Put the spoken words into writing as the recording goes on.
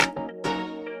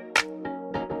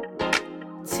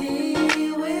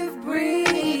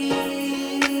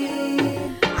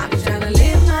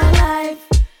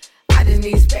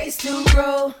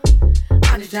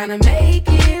just trying to make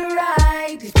it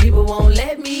right. These people won't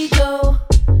let me go.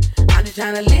 I'm just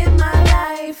trying to live my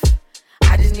life.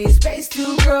 I just need space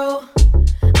to grow.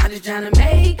 I'm just trying to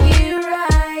make it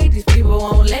right. These people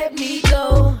won't let me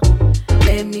go.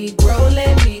 Let me grow,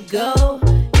 let me go.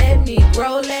 Let me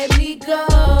grow, let me go.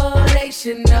 They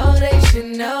should know, they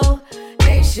should know.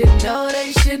 They should know,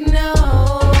 they should know.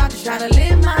 I'm just trying to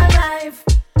live my life.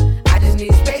 I just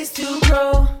need space to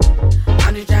grow.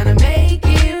 I'm just trying to make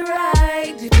it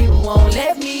right. These people won't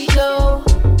let me go.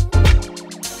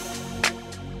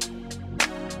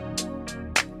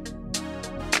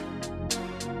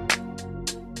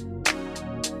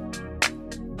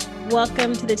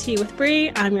 Welcome to The Tea with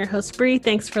Bree. I'm your host, Bree.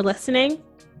 Thanks for listening.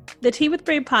 The Tea with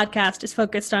Bree podcast is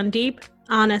focused on deep,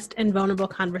 honest, and vulnerable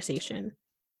conversation.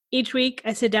 Each week,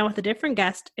 I sit down with a different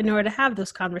guest in order to have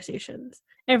those conversations.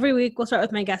 Every week, we'll start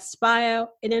with my guest's bio,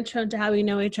 an intro into how we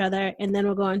know each other, and then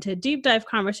we'll go into a deep dive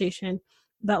conversation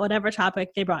about whatever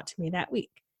topic they brought to me that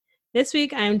week. This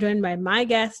week, I am joined by my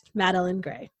guest, Madeline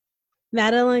Gray.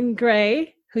 Madeline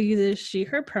Gray, who uses she,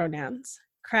 her pronouns,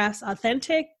 crafts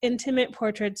authentic, intimate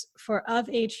portraits for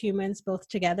of-age humans, both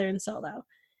together and solo.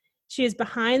 She is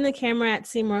behind the camera at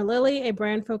Seymour Lily, a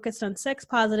brand focused on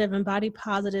sex-positive and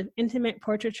body-positive intimate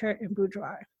portraiture and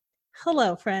boudoir.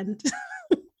 Hello, friend.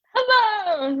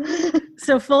 Hello!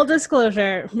 So full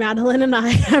disclosure, Madeline and I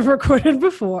have recorded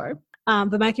before,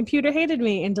 but my computer hated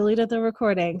me and deleted the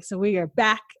recording, so we are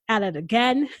back at it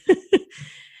again.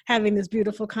 Having this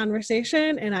beautiful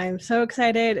conversation, and I am so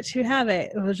excited to have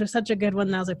it. It was just such a good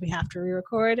one that I was like, we have to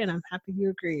re-record, and I'm happy you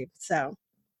agreed. So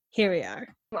here we are.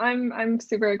 I'm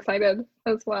super excited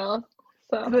as well.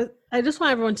 So I just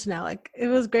want everyone to know, like, it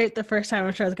was great the first time.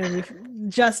 I'm sure it's going to be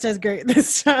just as great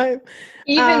this time.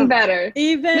 Even better.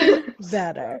 Even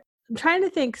better. I'm trying to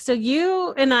think. So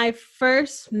you and I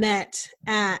first met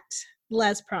at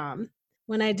Les Prom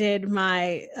when I did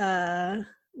my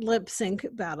lip sync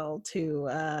battle to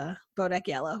Bodak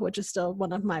Yellow, which is still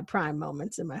one of my prime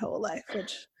moments in my whole life,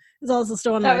 which is also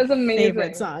still one of my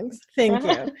favorite songs. Thank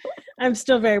you. I'm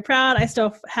still very proud. I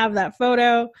still have that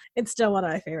photo. It's still one of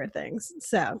my favorite things.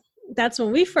 So that's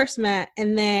when we first met.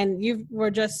 And then you were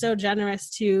just so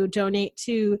generous to donate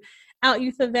to Out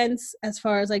Youth events as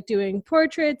far as like doing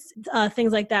portraits,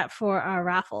 things like that for our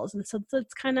raffles. And so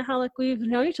that's kind of how like we've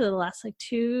known each other the last like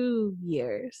 2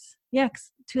 years. Yeah,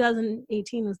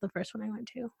 2018 was the first one I went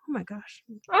to. Oh my gosh.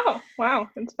 Oh, wow.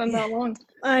 It's been that long.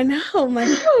 I know. I'm like,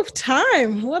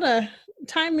 time.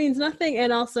 Time means nothing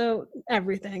and also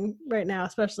everything right now,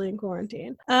 especially in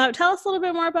quarantine. Tell us a little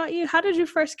bit more about you. How did you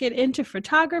first get into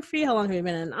photography? How long have you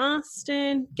been in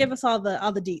Austin? Give us all the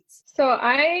deets. So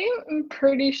I'm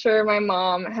pretty sure my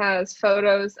mom has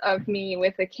photos of me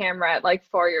with a camera at like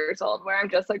 4 years old where I'm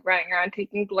just like running around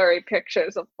taking blurry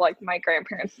pictures of like my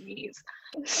grandparents' knees.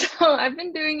 So I've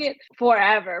been doing it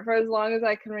forever, for as long as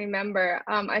I can remember.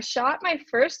 I shot my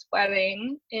first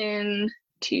wedding in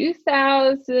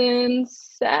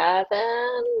 2007,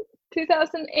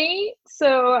 2008.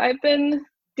 So I've been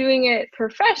doing it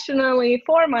professionally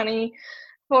for money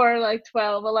for like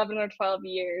 11 or 12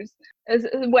 years, as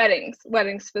weddings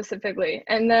specifically.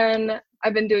 And then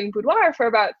I've been doing boudoir for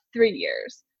about 3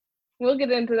 years. We'll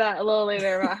get into that a little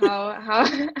later about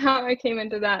how I came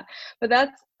into that. But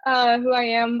that's who I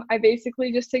am. I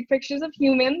basically just take pictures of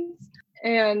humans,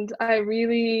 and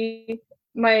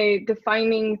my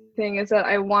defining thing is that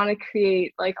I want to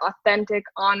create like authentic,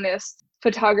 honest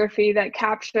photography that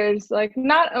captures like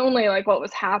not only like what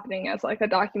was happening as like a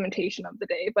documentation of the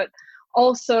day, but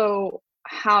also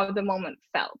how the moment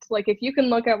felt. Like if you can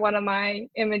look at one of my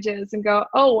images and go,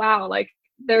 oh wow, like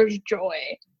there's joy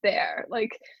there,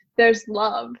 like there's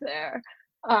love there,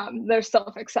 there's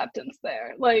self-acceptance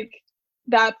there, like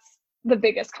that's the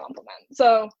biggest compliment.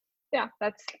 So yeah,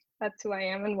 that's who I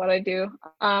am and what I do.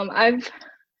 I've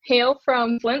hail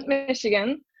from Flint,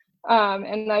 Michigan,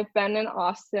 and I've been in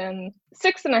Austin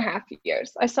 6.5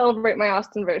 years. I celebrate my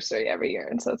Austinversary every year,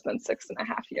 and so it's been 6.5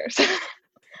 years.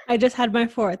 I just had my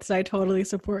 4th, so I totally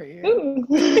support you.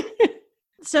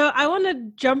 So I want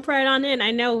to jump right on in. I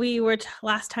know we were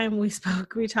last time we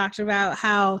spoke, we talked about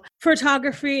how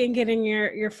photography and getting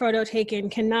your photo taken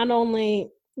can not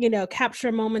only,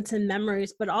 capture moments and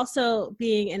memories, but also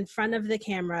being in front of the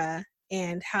camera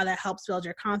and how that helps build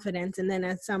your confidence. And then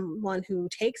as someone who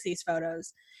takes these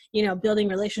photos, building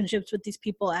relationships with these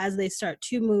people as they start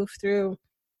to move through,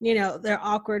 their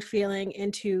awkward feeling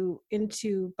into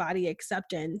body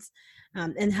acceptance,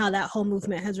 and how that whole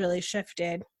movement has really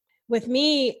shifted. With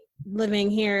me living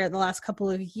here the last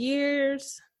couple of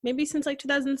years, maybe since like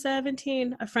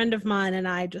 2017. A friend of mine and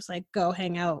I just like go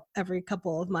hang out every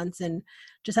couple of months and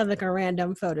just have like a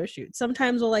random photo shoot.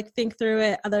 Sometimes we'll like think through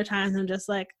it. Other times I'm just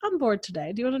like, I'm bored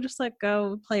today. Do you want to just like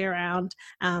go play around?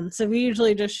 So we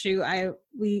usually just shoot.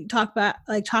 We talk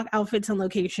outfits and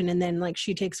location, and then like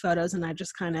she takes photos and I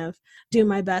just kind of do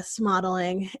my best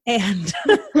modeling, and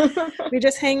we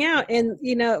just hang out. And,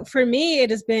 you know, for me, it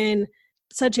has been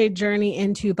such a journey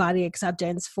into body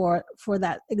acceptance for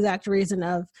that exact reason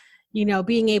of, you know,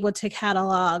 being able to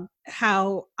catalog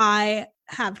how I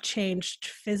have changed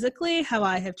physically, how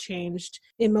I have changed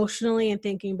emotionally, and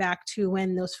thinking back to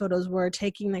when those photos were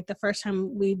taking, like the first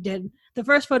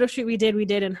photo shoot we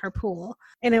did in her pool.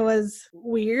 And it was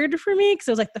weird for me because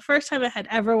it was like the first time I had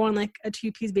ever worn like a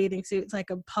 2-piece bathing suit. It's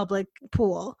like a public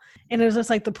pool. And it was just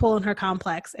like the pool in her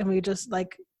complex. And we just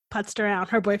like putzed around.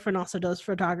 Her boyfriend also does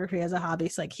photography as a hobby.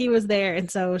 So like he was there.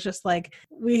 And so it was just like,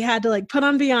 we had to like put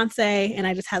on Beyonce, and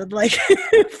I just had to like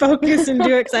focus and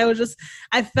do it. Cause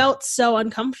I felt so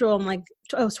uncomfortable. I'm like,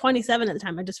 I was 27 at the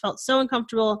time. I just felt so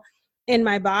uncomfortable in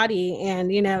my body.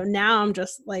 And, you know, now I'm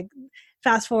just like,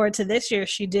 fast forward to this year,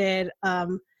 she did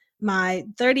my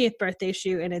 30th birthday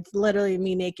shoot, and it's literally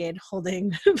me naked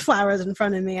holding flowers in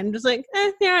front of me. And I'm just like,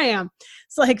 here I am.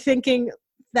 It's like thinking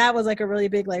that was like a really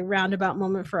big like roundabout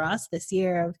moment for us this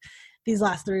year of these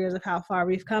last 3 years of how far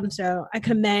we've come. So I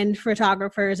commend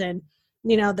photographers and,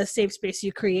 you know, the safe space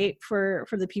you create for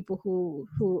the people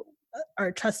who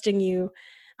are trusting you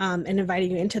and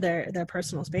inviting you into their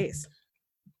personal space.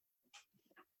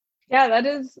 Yeah, that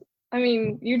is, I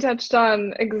mean, you touched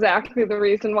on exactly the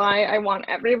reason why I want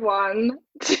everyone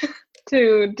to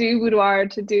do boudoir,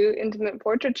 to do intimate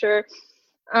portraiture.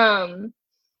 And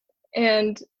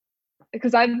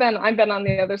because I've been on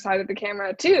the other side of the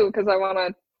camera too, because I want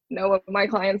to know what my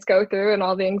clients go through and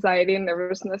all the anxiety and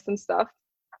nervousness and stuff.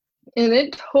 And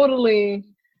it totally,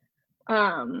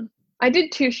 I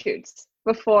did 2 shoots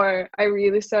before I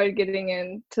really started getting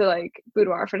into like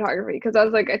boudoir photography, because I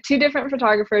was like 2 different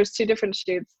photographers, 2 different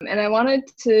shoots, and I wanted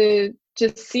to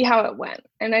just see how it went.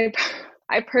 And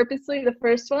I purposely, the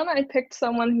first one, I picked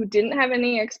someone who didn't have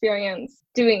any experience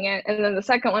doing it. And then the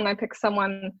second one, I picked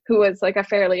someone who was like a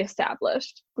fairly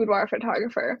established boudoir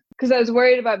photographer, because I was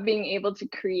worried about being able to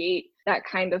create that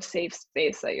kind of safe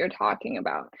space that you're talking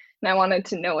about. And I wanted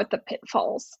to know what the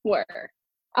pitfalls were.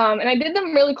 And I did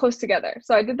them really close together.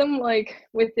 So I did them like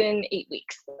within 8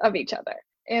 weeks of each other.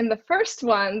 And the first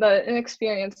one, the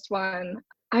inexperienced one,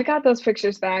 I got those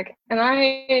pictures back and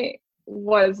I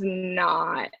was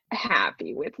not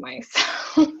happy with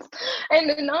myself.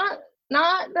 And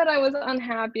not that I was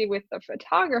unhappy with the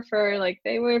photographer, like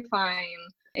they were fine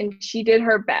and she did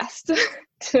her best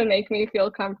to make me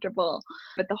feel comfortable.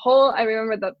 But I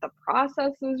remember that the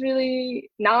process was really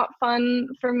not fun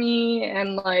for me,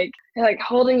 and like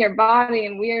holding your body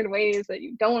in weird ways that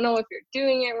you don't know if you're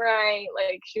doing it right.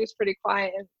 Like she was pretty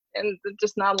quiet and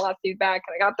just not a lot of feedback.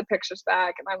 And I got the pictures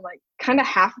back and I'm like kind of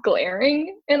half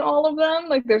glaring in all of them.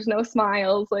 Like there's no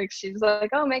smiles. Like she's like,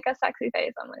 oh, make a sexy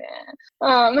face. I'm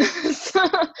like, so,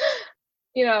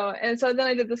 you know, and so then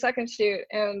I did the second shoot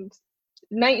and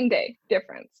night and day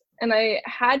difference. And I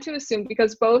had to assume,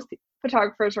 because both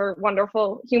photographers are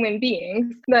wonderful human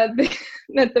beings, that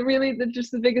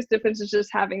the biggest difference is just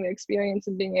having the experience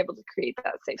and being able to create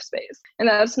that safe space. And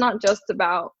that's not just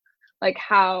about like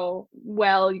how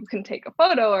well you can take a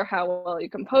photo or how well you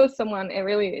can pose someone. It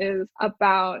really is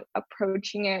about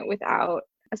approaching it without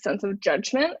a sense of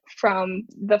judgment from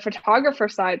the photographer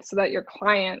side, so that your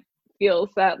client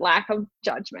feels that lack of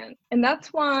judgment. And that's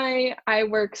why I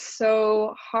work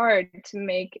so hard to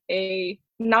make a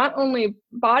not only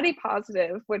body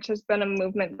positive, which has been a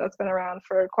movement that's been around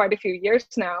for quite a few years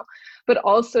now, but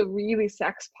also really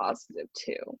sex positive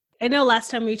too. I know last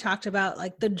time we talked about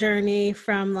like the journey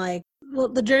from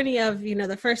the journey of, you know,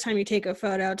 the first time you take a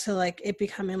photo to like it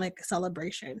becoming like a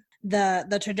celebration,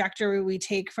 the trajectory we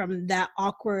take from that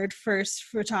awkward first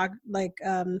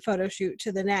photo shoot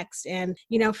to the next. And,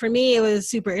 you know, for me, it was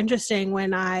super interesting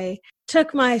when I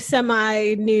took my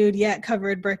semi-nude yet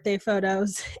covered birthday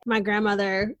photos, my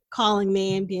grandmother calling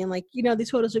me and being like, you know,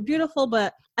 these photos are beautiful,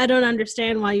 but I don't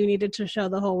understand why you needed to show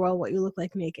the whole world what you look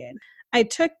like naked. I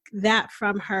took that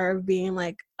from her being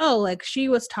like, oh, like she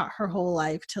was taught her whole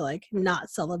life to like not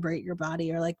celebrate your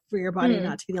body, or like for your body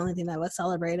not to be the only thing that was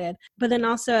celebrated. But then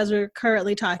also, as we're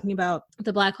currently talking about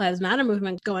the Black Lives Matter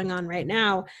movement going on right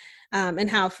now, and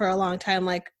how for a long time,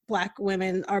 like Black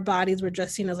women, our bodies were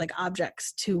just seen as like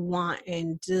objects to want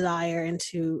and desire and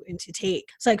to take.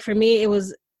 So like for me, it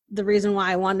was the reason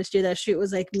why I wanted to do that shoot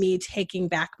was like me taking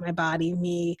back my body,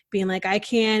 me being like, I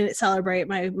can celebrate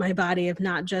my body of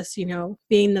not just, you know,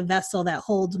 being the vessel that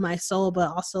holds my soul,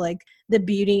 but also like the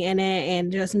beauty in it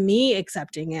and just me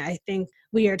accepting it. I think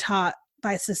we are taught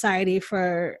by society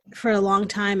for a long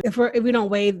time, if we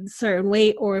don't weigh a certain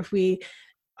weight, or if we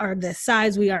are this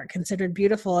size, we aren't considered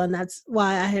beautiful. And that's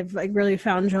why I have like really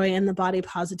found joy in the body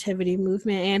positivity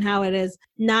movement, and how it is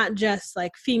not just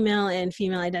like female and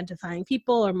female identifying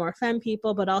people or more femme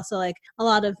people, but also like a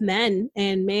lot of men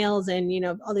and males and, you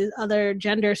know, all these other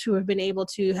genders who have been able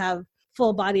to have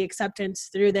full body acceptance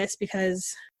through this,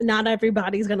 because not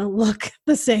everybody's going to look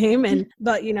the same. And,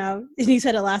 but, you know, you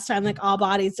said it last time, like all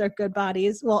bodies are good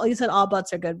bodies. Well, you said all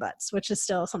butts are good butts, which is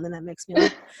still something that makes me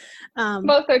laugh.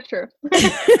 Both are true.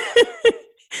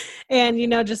 And, you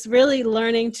know, just really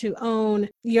learning to own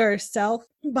yourself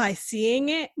by seeing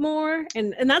it more.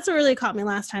 And that's what really caught me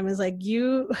last time, is like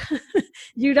you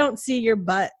don't see your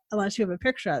butt unless you have a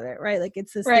picture of it, right? Like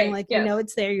it's this thing, like, you know,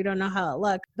 it's there, you don't know how it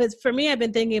looks. But for me, I've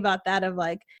been thinking about that of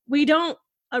like, we don't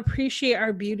appreciate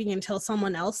our beauty until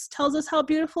someone else tells us how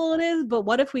beautiful it is. But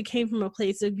what if we came from a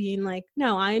place of being like,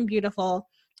 no, I am beautiful.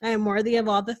 I am worthy of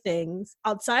all the things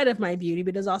outside of my beauty,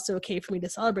 but it's also okay for me to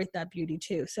celebrate that beauty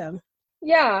too. So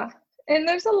yeah. And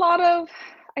there's a lot of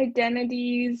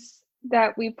identities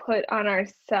that we put on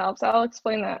ourselves. I'll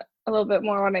explain that a little bit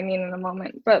more what I mean in a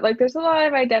moment. But like there's a lot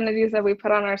of identities that we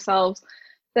put on ourselves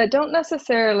that don't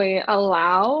necessarily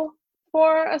allow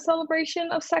for a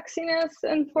celebration of sexiness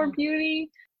and for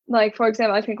beauty. Like, for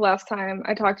example, I think last time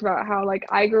I talked about how like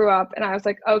I grew up and I was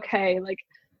like, okay, like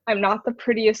I'm not the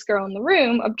prettiest girl in the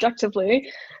room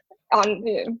objectively, on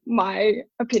my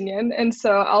opinion, and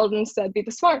so I'll instead be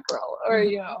the smart girl, or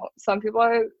you know, some people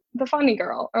are the funny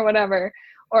girl or whatever,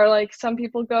 or like some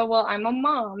people go, well, I'm a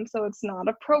mom, so it's not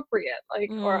appropriate, like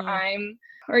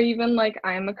or even like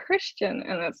I'm a Christian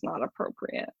and it's not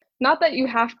appropriate. Not that you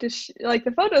have to like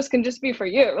the photos can just be for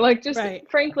you, like just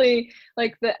frankly,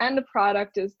 like the end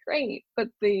product is great, but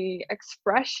the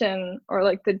expression or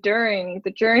like the during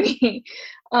the journey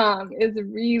is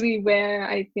really where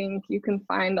I think you can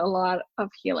find a lot of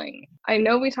healing. I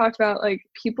know we talked about like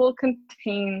people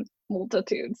contain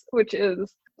multitudes, which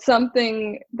is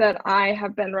something that I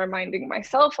have been reminding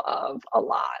myself of a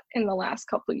lot in the last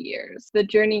couple of years. The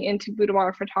journey into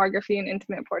boudoir photography and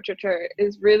intimate portraiture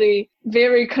is really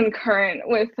very concurrent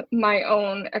with my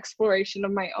own exploration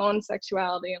of my own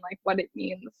sexuality and like what it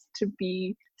means to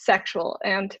be sexual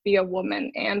and to be a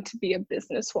woman and to be a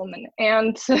businesswoman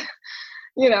and to,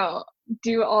 you know,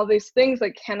 do all these things.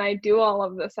 Like, can I do all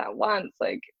of this at once?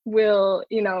 Like, will,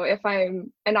 you know, if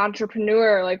I'm an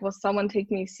entrepreneur, like, will someone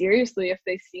take me seriously if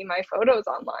they see my photos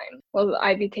online? Will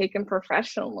I be taken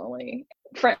professionally?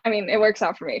 I mean, it works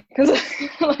out for me because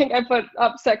like I put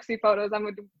up sexy photos. I'm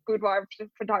a boudoir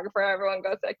photographer. Everyone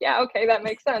goes like, yeah, okay, that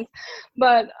makes sense.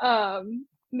 But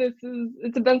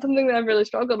it's been something that I've really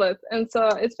struggled with. And so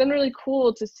it's been really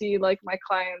cool to see like my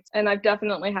clients. And I've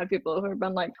definitely had people who have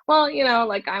been like, well, you know,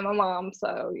 like I'm a mom,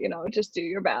 so, you know, just do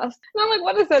your best. And I'm like,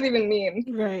 what does that even mean?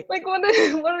 Right. Like, what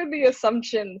are the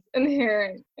assumptions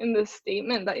inherent in this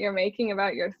statement that you're making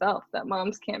about yourself, that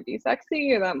moms can't be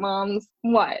sexy or that moms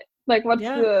what? Like, what's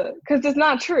because it's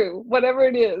not true. Whatever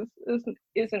it is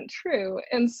isn't true.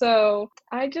 And so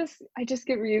I just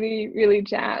get really, really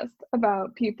jazzed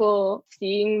about people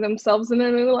seeing themselves in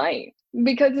a new light,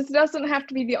 because it doesn't have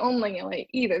to be the only light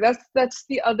either. That's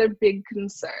the other big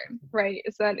concern, right?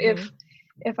 Is that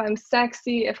if I'm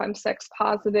sexy, if I'm sex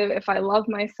positive, if I love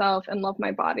myself and love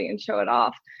my body and show it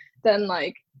off, then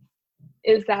like,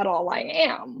 is that all I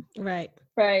am? Right.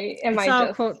 Right. I saw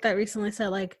a quote that recently said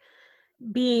like,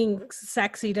 being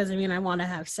sexy doesn't mean I want to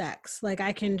have sex. Like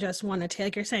I can just want to take,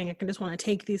 like you're saying, I can just want to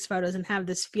take these photos and have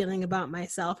this feeling about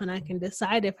myself, and I can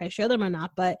decide if I show them or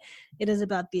not. But it is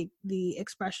about the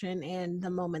expression and the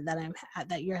moment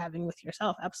that you're having with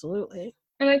yourself. Absolutely.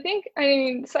 And I think, I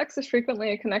mean, sex is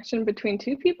frequently a connection between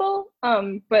two people,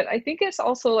 but I think it's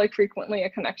also like frequently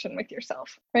a connection with yourself,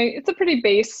 right? It's a pretty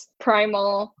base,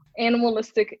 primal,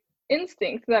 animalistic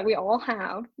instinct that we all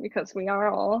have, because we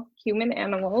are all human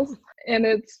animals, and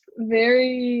it's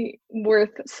very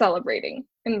worth celebrating,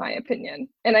 in my opinion.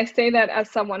 And I say that as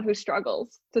someone who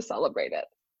struggles to celebrate it.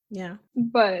 Yeah.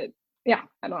 But yeah,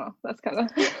 I don't know. That's kind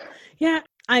of yeah.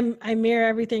 I mirror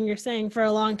everything you're saying. For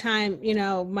a long time, you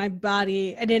know, my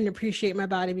body, I didn't appreciate my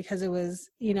body because it was,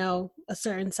 you know, a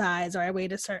certain size, or I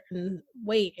weighed a certain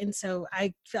weight. And so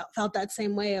I felt that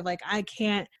same way of like, I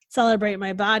can't celebrate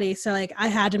my body. So like I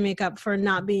had to make up for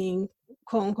not being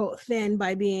quote unquote thin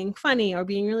by being funny or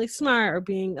being really smart or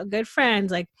being a good friend.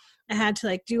 Like I had to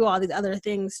like do all these other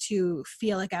things to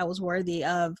feel like I was worthy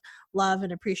of love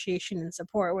and appreciation and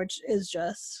support, which is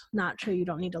just not true. You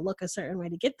don't need to look a certain way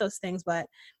to get those things. But,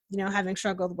 you know, having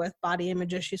struggled with body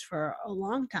image issues for a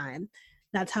long time,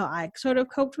 that's how I sort of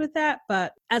coped with that.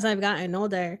 But as I've gotten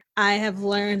older, I have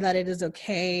learned that it is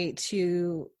okay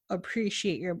to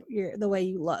appreciate your the way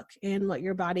you look and what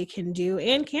your body can do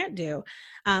and can't do.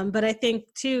 But I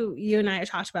think too, you and I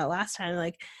talked about last time,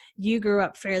 like you grew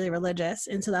up fairly religious.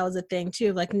 And so that was a thing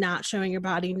too, like not showing your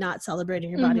body, not celebrating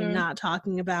your body, not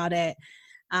talking about it.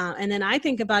 And then I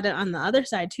think about it on the other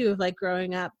side too, of like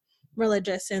growing up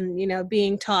religious and, you know,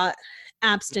 being taught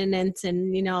abstinence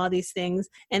and, you know, all these things.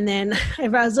 And then I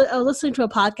was listening to a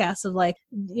podcast of like,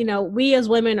 you know, we as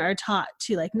women are taught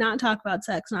to like not talk about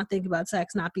sex, not think about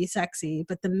sex, not be sexy.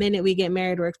 But the minute we get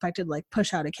married, we're expected to like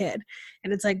push out a kid.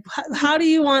 And it's like, how do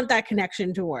you want that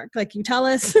connection to work? Like you tell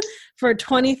us for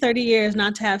 20, 30 years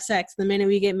not to have sex. The minute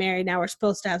we get married, now we're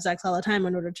supposed to have sex all the time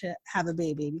in order to have a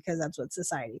baby because that's what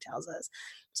society tells us.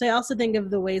 So I also think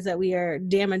of the ways that we are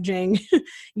damaging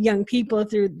young people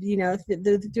through, you know,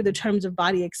 through the terms of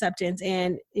body acceptance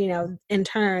and, you know, in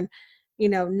turn, you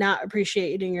know, not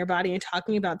appreciating your body and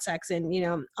talking about sex and, you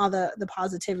know, all the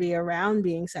positivity around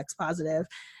being sex positive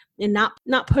and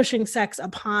not pushing sex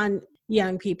upon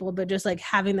young people, but just like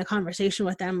having the conversation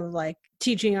with them of like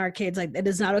teaching our kids, like, it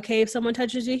is not okay if someone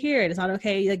touches you here. It is not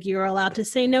okay. Like you're allowed to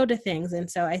say no to things. And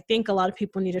so I think a lot of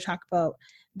people need to talk about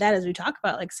that as we talk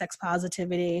about like sex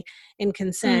positivity and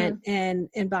consent and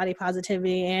body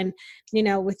positivity. And, you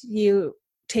know, with you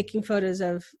taking photos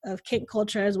of kink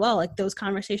culture as well, like those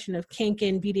conversations of kink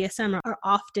and BDSM are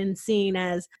often seen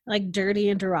as like dirty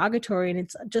and derogatory, and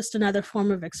it's just another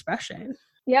form of expression.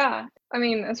 Yeah. I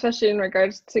mean, especially in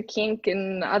regards to kink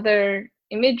and other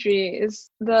imagery, is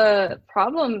the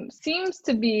problem seems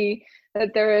to be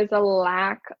that there is a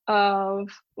lack of,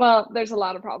 well, there's a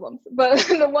lot of problems, but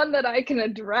the one that I can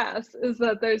address is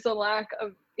that there's a lack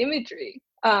of imagery,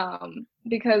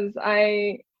 because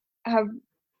I have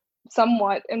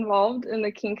somewhat involved in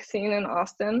the kink scene in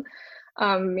Austin. You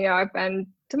know, I've been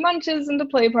to munches and to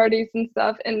play parties and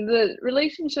stuff, and the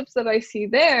relationships that I see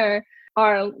there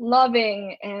are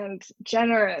loving and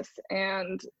generous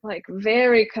and like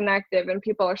very connective, and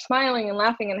people are smiling and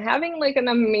laughing and having like an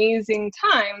amazing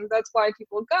time. That's why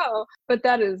people go. But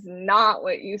that is not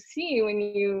what you see when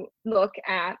you look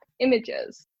at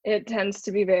images. It tends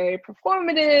to be very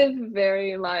performative,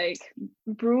 very like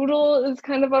brutal is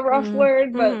kind of a rough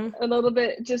word, but a little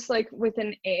bit just like with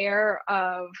an air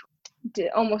of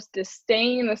almost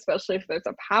disdain, especially if there's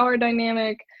a power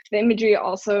dynamic. The imagery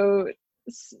also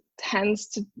tends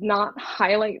to not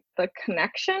highlight the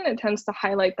connection. It tends to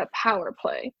highlight the power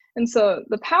play. And so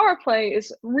the power play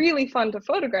is really fun to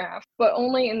photograph, but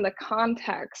only in the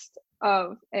context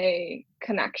of a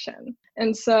connection.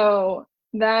 And so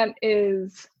that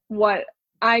is what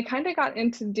I kind of got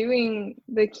into doing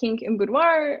the kink and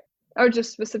boudoir, or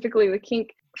just specifically the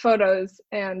kink photos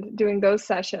and doing those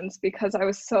sessions, because I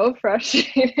was so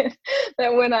frustrated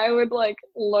that when I would like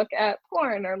look at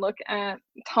porn or look at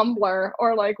Tumblr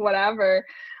or like whatever,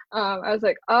 I was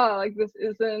like, oh, like this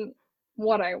isn't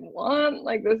what I want,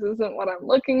 like this isn't what I'm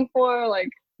looking for, like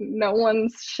no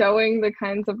one's showing the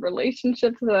kinds of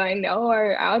relationships that I know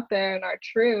are out there and are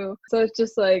true. So it's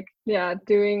just like, yeah,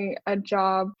 doing a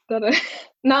job that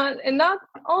not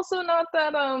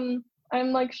that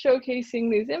I'm like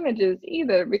showcasing these images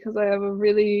either, because I have a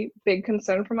really big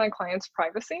concern for my clients'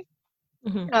 privacy.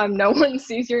 No one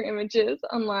sees your images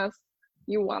unless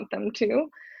you want them to.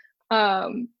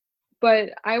 But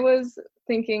I was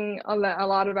thinking a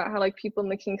lot about how like people in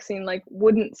the kink scene like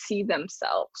wouldn't see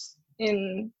themselves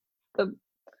in the,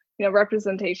 you know,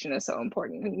 representation is so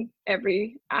important in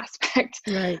every aspect.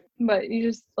 Right. But you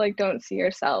just like don't see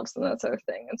yourselves and that sort of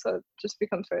thing. And so it just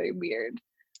becomes very weird.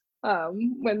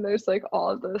 When there's like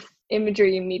all of this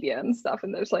imagery and media and stuff,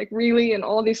 and there's like really in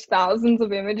all these thousands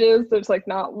of images, there's like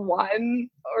not one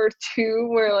or two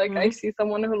where like I see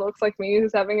someone who looks like me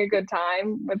who's having a good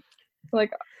time with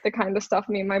like the kind of stuff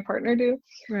me and my partner do.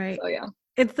 Right. So yeah.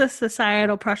 It's the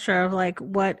societal pressure of like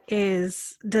what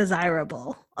is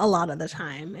desirable a lot of the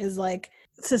time is like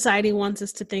society wants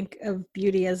us to think of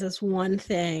beauty as this one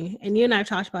thing. And you and I have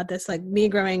talked about this, like me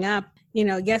growing up, you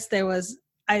know, yes, there was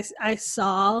I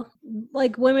saw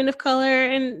like women of color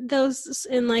and those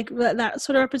in like that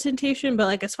sort of representation, but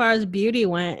like as far as beauty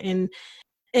went, and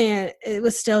it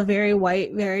was still very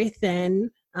white, very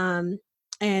thin, and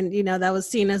you know that was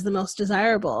seen as the most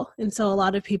desirable. And so a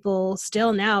lot of people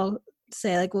still now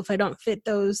say like, well, if I don't fit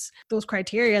those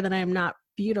criteria, then I'm not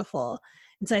beautiful.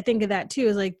 And so I think of that too,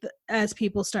 is like as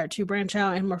people start to branch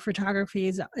out and more photography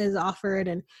is offered,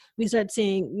 and we start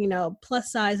seeing, you know,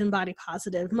 plus size and body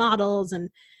positive models, and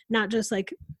not just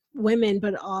like women,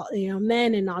 but all, you know,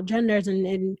 men and all genders,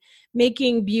 and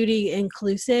making beauty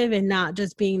inclusive and not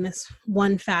just being this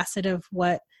one facet of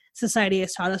what society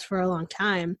has taught us for a long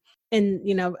time. And,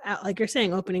 you know, like you're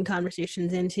saying, opening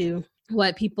conversations into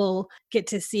what people get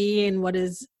to see and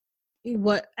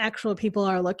what actual people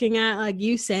are looking at. Like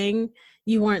you saying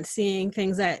you weren't seeing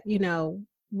things that, you know,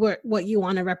 what you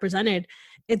want to represented.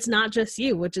 It's not just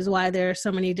you, which is why there are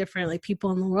so many different like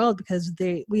people in the world, because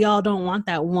we all don't want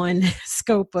that one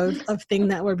scope of thing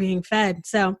that we're being fed.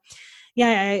 So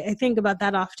yeah, I think about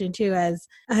that often too, as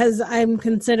I'm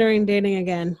considering dating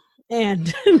again,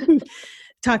 and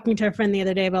talking to a friend the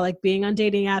other day about like being on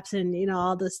dating apps and, you know,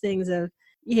 all those things of,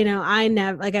 you know, I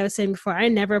never, like I was saying before, I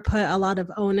never put a lot of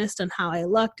onus on how I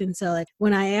looked. And so like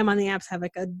when I am on the apps, I have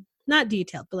like a, not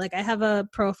detailed, but like I have a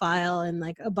profile and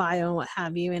like a bio and what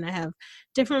have you. And I have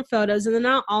different photos, and they're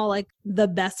not all like the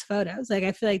best photos. Like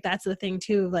I feel like that's the thing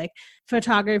too, like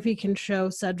photography can show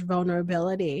such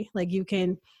vulnerability. Like you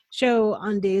can show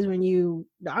on days when you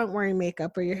aren't wearing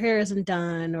makeup or your hair isn't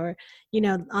done, or, you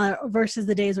know, versus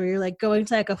the days where you're like going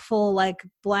to like a full like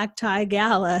black tie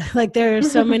gala. Like there are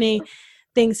so many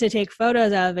things to take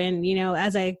photos of. And, you know,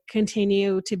 as I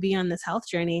continue to be on this health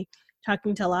journey,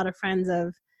 talking to a lot of friends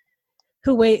of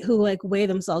who weigh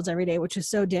themselves every day, which is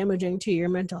so damaging to your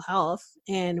mental health.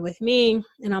 And with me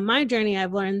and on my journey,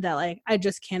 I've learned that like I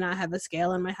just cannot have a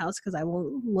scale in my house because I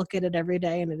won't look at it every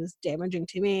day and it is damaging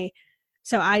to me.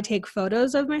 So I take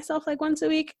photos of myself like once a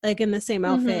week, like in the same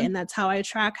outfit. And that's how I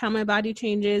track how my body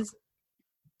changes.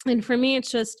 And for me,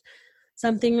 it's just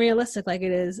something realistic. Like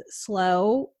it is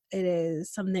slow. It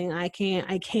is something I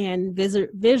can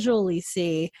visually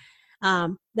see.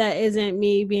 That isn't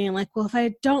me being like, well, if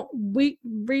I don't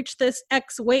reach this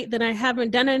X weight, then I haven't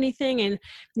done anything. And,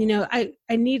 you know, I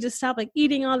need to stop like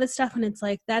eating all this stuff. And it's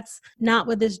like, that's not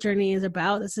what this journey is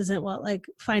about. This isn't what like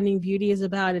finding beauty is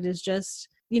about. It is just,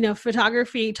 you know,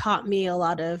 photography taught me a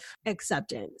lot of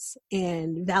acceptance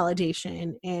and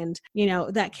validation. And, you know,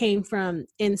 that came from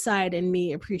inside and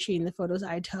me appreciating the photos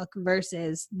I took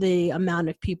versus the amount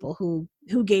of people who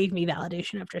gave me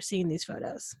validation after seeing these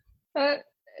photos. That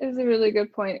is a really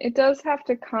good point. It does have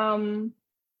to come,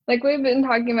 like we've been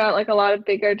talking about like a lot of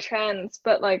bigger trends,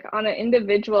 but like on an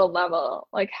individual level,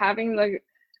 like having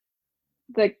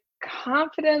the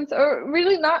confidence, or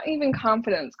really not even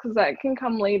confidence, because that can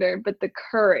come later, but the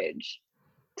courage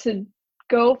to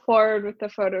go forward with the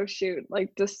photo shoot,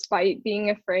 like despite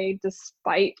being afraid,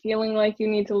 despite feeling like you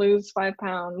need to lose 5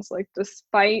 pounds, like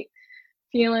despite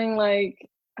feeling like,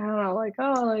 I don't know, like,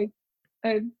 oh, like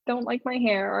I don't like my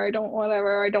hair, or I don't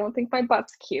whatever, I don't think my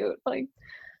butt's cute, like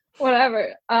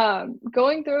whatever.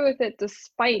 Going through with it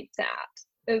despite that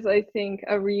is, I think,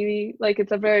 a really, like,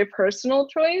 it's a very personal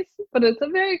choice, but it's a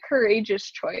very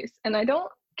courageous choice. And I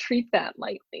don't treat that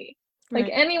lightly. Like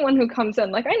anyone who comes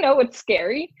in, like, I know it's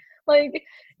scary. Like,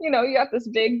 you know, you got this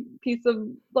big piece of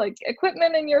like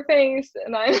equipment in your face,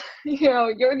 and you know,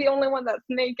 you're the only one that's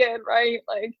naked, right?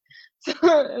 Like, so,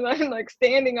 and I'm like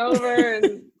standing over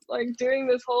and like doing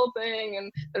this whole thing,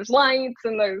 and there's lights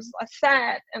and there's a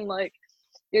set, and like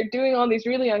you're doing all these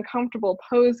really uncomfortable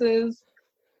poses.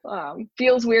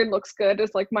 Feels weird, looks good is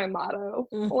like my motto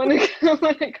when it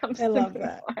comes to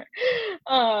that.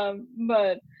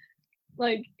 But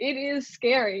like it is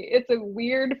scary. It's a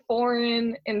weird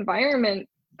foreign environment,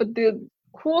 but the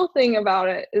cool thing about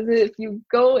it is that if you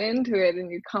go into it and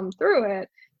you come through it,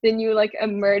 then you like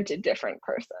emerge a different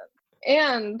person.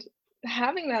 And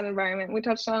having that environment, we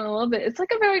touched on a little bit, it's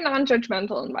like a very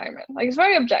non-judgmental environment. Like it's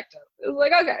very objective. It's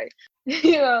like, okay,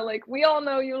 you know, like we all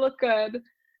know you look good.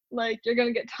 Like you're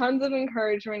gonna get tons of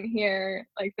encouragement here.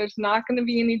 Like there's not gonna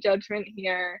be any judgment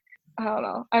here. I don't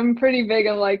know. I'm pretty big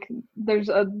on like there's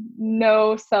a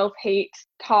no self-hate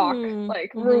talk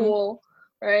rule,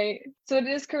 right? So it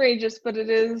is courageous, but it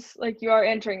is like you are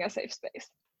entering a safe space.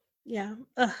 Yeah,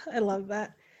 I love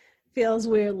that. Feels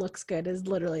weird, looks good is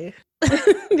literally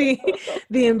the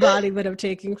embodiment of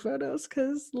taking photos,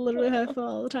 because literally I feel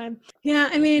all the time. Yeah,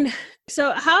 I mean,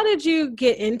 so how did you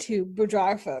get into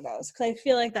boudoir photos? Because I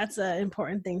feel like that's an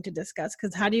important thing to discuss,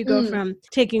 because how do you go from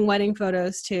taking wedding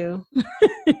photos to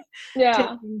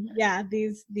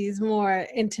these more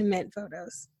intimate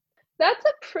photos? That's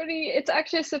it's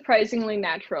actually a surprisingly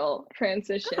natural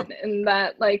transition in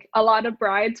that like a lot of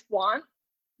brides want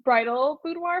bridal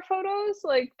boudoir photos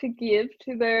like to give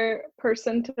to their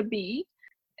person to be,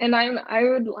 and I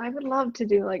would love to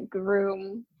do like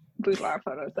groom boudoir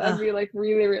photos. That'd be like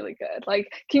really, really good. Like,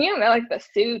 can you imagine like the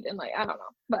suit and like, I don't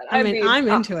know, but I mean, I'm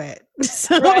into it.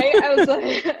 So. Right? I was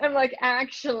like, I'm like,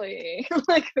 actually,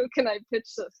 like, who can I pitch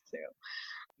this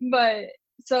to? But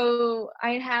so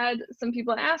I had some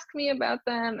people ask me about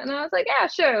them, and I was like, yeah,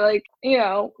 sure, like, you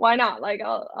know, why not? Like,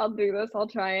 I'll do this, I'll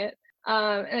try it.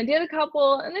 And I did a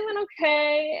couple, and they went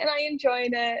okay, and I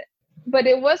enjoyed it. But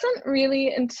it wasn't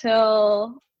really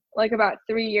until like about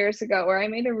 3 years ago where I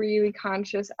made a really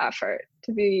conscious effort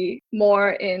to be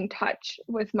more in touch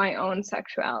with my own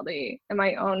sexuality and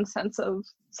my own sense of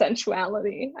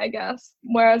sensuality, I guess.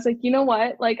 Where I was like, you know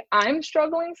what? Like, I'm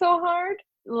struggling so hard.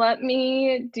 Let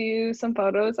me do some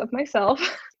photos of myself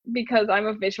because I'm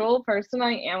a visual person.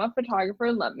 I am a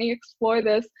photographer. Let me explore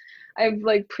this. I've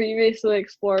like previously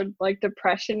explored like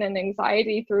depression and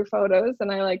anxiety through photos,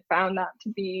 and I like found that to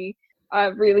be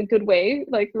a really good way,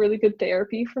 like really good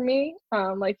therapy for me,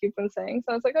 like you've been saying.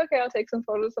 So I was like, okay, I'll take some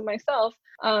photos of myself.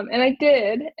 And I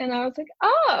did, and I was like,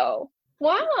 oh,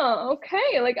 wow,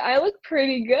 okay, like I look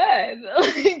pretty good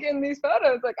like in these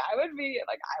photos. Like I would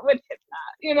hit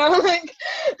that, you know, like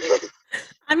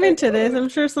I'm into this. I'm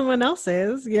sure someone else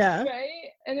is. Yeah. Right.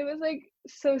 And it was like,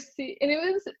 and it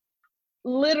was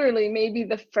literally maybe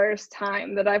the first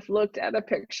time that I've looked at a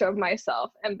picture of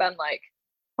myself and been like,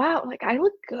 wow, like I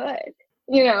look good,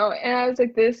 you know? And I was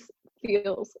like, this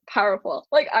feels powerful.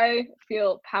 Like I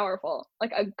feel powerful,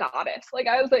 like a goddess. Like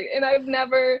I was like, and I've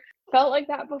never felt like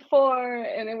that before.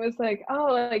 And it was like, oh,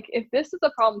 like if this is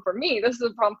a problem for me, this is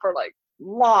a problem for like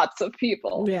lots of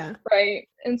people. Yeah. Right.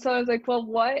 And so I was like, well,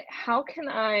 how can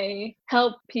I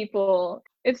help people?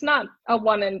 It's not a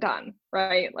one and done,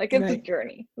 right? Like it's a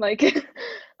journey. Like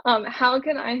how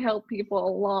can I help people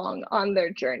along on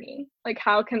their journey? Like,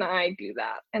 how can I do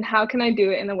that? And how can I do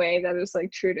it in a way that is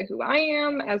like true to who I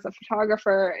am as a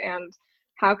photographer? And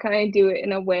how can I do it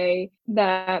in a way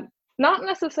that not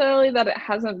necessarily that it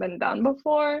hasn't been done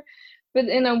before, but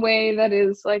in a way that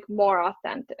is like more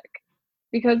authentic?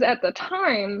 Because at the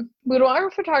time,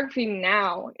 boudoir photography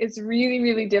now is really,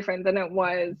 really different than it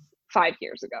was 5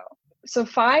 years ago. So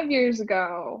 5 years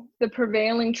ago, the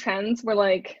prevailing trends were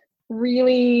like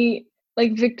really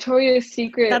like Victoria's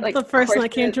Secret. That's like the first one that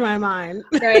came to my mind.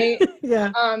 Right?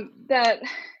 Yeah. And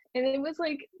it was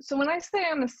like, so when I say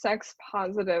I'm a sex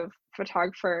positive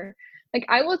photographer, like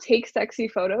I will take sexy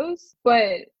photos,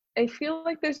 but I feel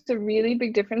like there's a really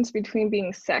big difference between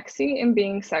being sexy and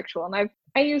being sexual. And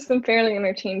I use them fairly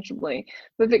interchangeably.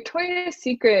 But Victoria's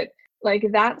Secret, like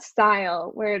that style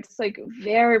where it's like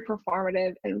very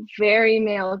performative and very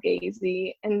male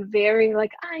gazy and very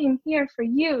like, I am here for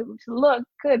you to look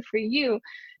good for you,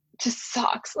 just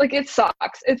sucks. Like it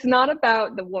sucks. It's not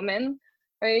about the woman,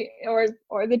 right?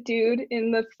 Or the dude in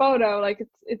the photo. Like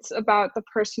it's about the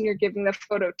person you're giving the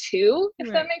photo to,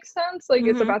 if that makes sense. Like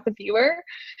it's about the viewer.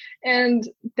 And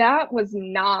that was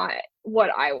not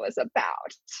what I was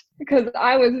about, because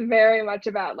I was very much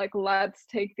about like, let's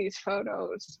take these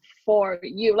photos for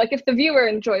you. Like if the viewer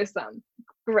enjoys them,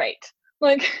 great.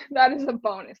 Like that is a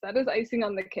bonus. That is icing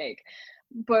on the cake.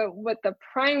 But what the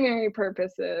primary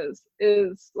purpose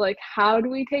is like, how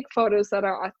do we take photos that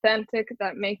are authentic,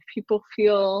 that make people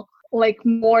feel like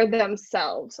more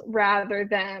themselves rather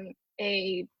than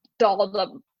a dolled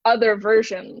up other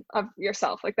version of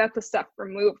yourself? Like that's a step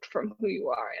removed from who you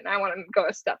are, and I want to go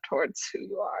a step towards who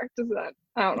you are.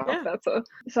 I don't know if that's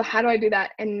so how do I do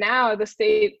that? And now the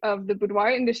state of the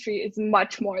boudoir industry is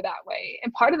much more that way,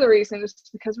 and part of the reason is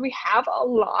because we have a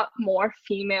lot more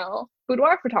female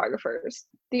boudoir photographers.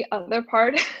 The other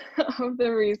part of the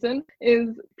reason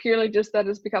is purely just that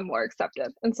it's become more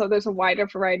accepted, and so there's a wider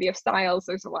variety of styles,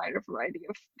 there's a wider variety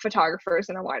of photographers,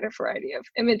 and a wider variety of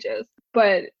images.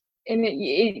 And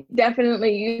it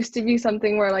definitely used to be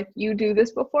something where like you do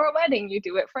this before a wedding, you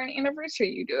do it for an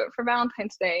anniversary, you do it for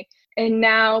Valentine's Day. And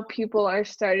now people are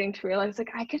starting to realize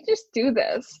like, I could just do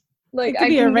this. Like it could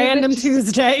be a random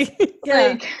Tuesday.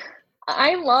 Like,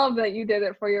 I love that you did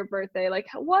it for your birthday. Like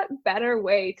what better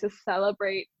way to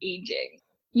celebrate aging?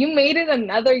 You made it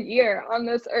another year on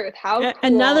this earth. How cool.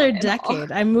 Another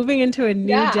decade. I'm moving into a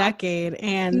new decade.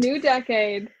 New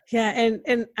decade. Yeah,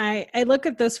 and I look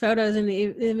at those photos, and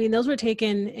I mean, those were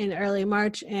taken in early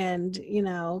March, and, you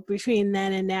know, between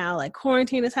then and now, like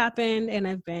quarantine has happened, and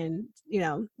I've been, you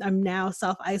know, I'm now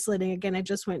self-isolating again. I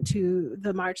just went to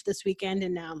the march this weekend,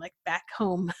 and now I'm like back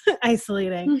home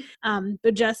isolating.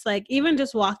 But just like, even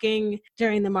just walking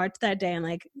during the march that day and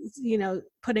like, you know,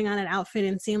 putting on an outfit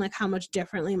and seeing like how much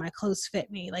differently my clothes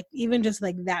fit me, like even just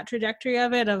like that trajectory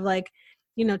of it, of like,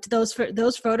 you know, to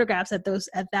those photographs at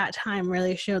that time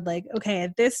really showed like, okay,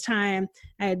 at this time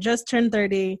I had just turned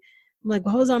 30. like,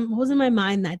 what was in my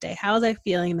mind that day? How was I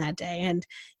feeling that day? And,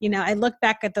 I look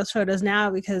back at those photos now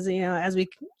because,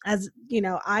 as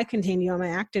I continue on my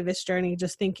activist journey,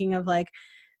 just thinking of like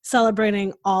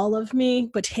celebrating all of me,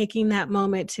 but taking that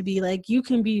moment to be like, you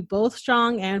can be both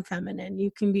strong and feminine.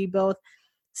 You can be both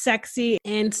sexy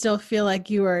and still feel like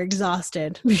you are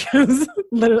exhausted, because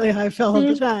literally how I feel all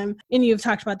the time. And you've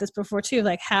talked about this before too,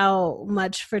 like how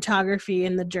much photography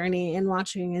in the journey and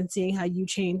watching and seeing how you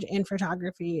change in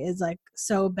photography is like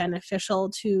so beneficial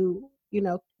to,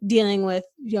 dealing with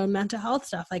mental health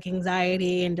stuff like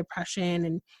anxiety and depression,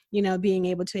 and being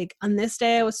able to like, on this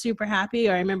day I was super happy,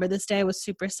 or I remember this day I was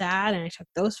super sad, and I took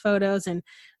those photos. And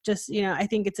just I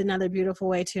think it's another beautiful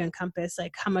way to encompass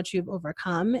like how much you've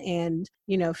overcome and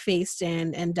faced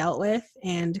and dealt with,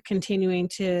 and continuing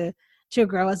to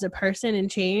grow as a person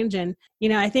and change. And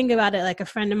I think about it like a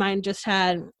friend of mine just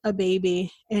had a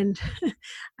baby, and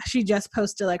she just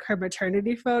posted like her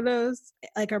maternity photos,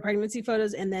 like her pregnancy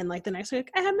photos, and then like the next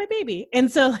week I had my baby. And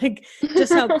so like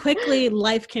just how quickly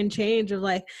life can change, of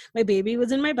like my baby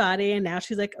was in my body and now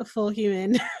she's like a full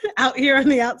human out here on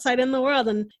the outside in the world.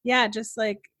 And yeah, just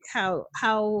like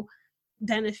how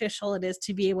beneficial it is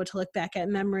to be able to look back at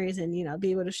memories and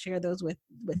be able to share those with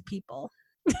people.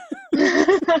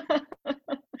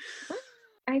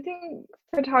 I think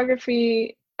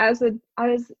photography as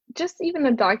just even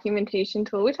a documentation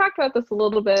tool. We talked about this a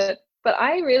little bit, but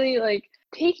I really like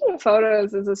taking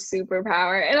photos is a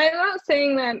superpower. And I'm not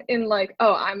saying that in like,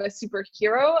 oh, I'm a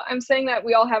superhero. I'm saying that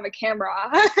we all have a camera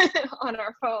on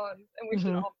our phones, and we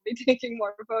should all be taking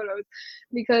more photos,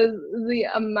 because the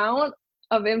amount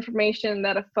of information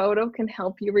that a photo can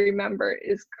help you remember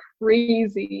is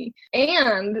crazy.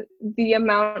 And the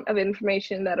amount of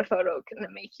information that a photo can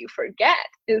make you forget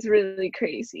is really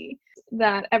crazy.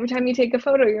 That every time you take a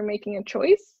photo, you're making a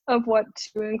choice of what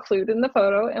to include in the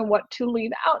photo and what to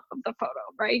leave out of the photo,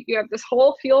 right? You have this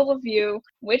whole field of view.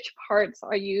 Which parts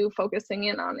are you focusing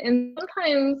in on? And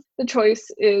sometimes the choice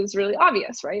is really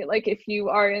obvious, right? Like if you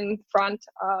are in front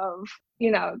of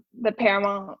the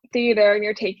Paramount Theater and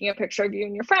you're taking a picture of you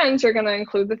and your friends, you're going to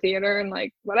include the theater and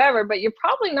like whatever, but you're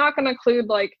probably not going to include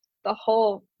like the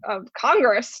whole of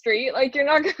Congress Street. Like you're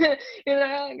not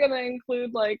gonna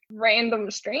include like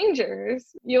random strangers.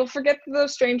 You'll forget that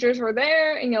those strangers were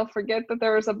there, and you'll forget that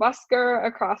there was a busker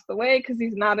across the way because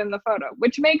he's not in the photo,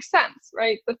 which makes sense,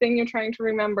 right? The thing you're trying to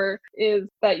remember is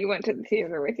that you went to the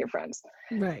theater with your friends.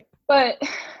 Right. But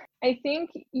I think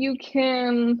you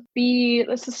can be,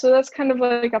 so that's kind of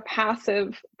like a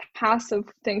passive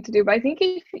thing to do. But I think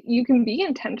if you can be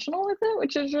intentional with it,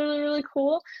 which is really, really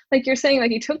cool. Like you're saying, like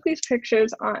you took these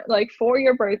pictures on like for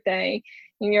your birthday,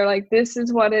 and you're like, this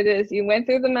is what it is. You went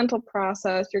through the mental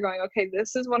process. You're going, okay,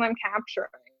 this is what I'm capturing.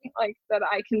 Like that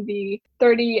I can be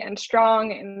 30 and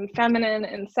strong and feminine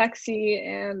and sexy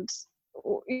and,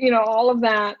 all of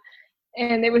that.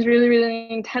 And it was really,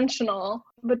 really intentional.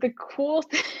 But the cool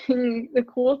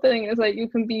thing is that you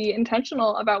can be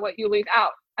intentional about what you leave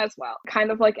out as well.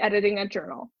 Kind of like editing a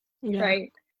journal, right?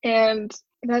 And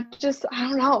that just, I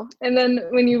don't know. And then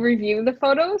when you review the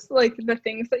photos, like the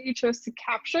things that you chose to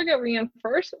capture get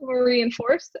reinforced,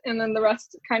 and then the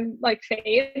rest kind of like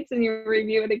fades, and you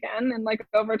review it again. And like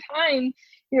over time,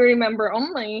 you remember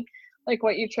only like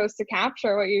what you chose to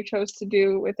capture, what you chose to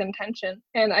do with intention.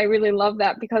 And I really love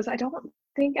that, because I don't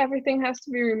think everything has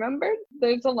to be remembered.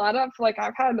 There's a lot of like,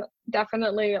 I've had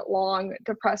definitely long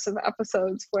depressive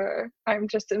episodes where I'm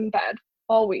just in bed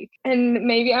all week, and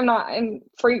maybe I'm not, and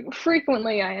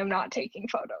frequently I am not taking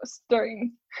photos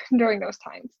during those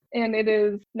times, and it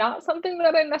is not something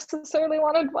that I necessarily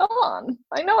want to dwell on.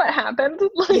 I know it happened,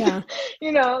 like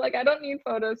like I don't need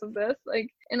photos of this, like,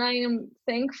 and I am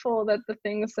thankful that the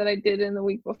things that I did in the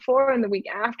week before and the week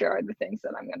after are the things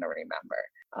that I'm going to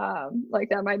remember. Like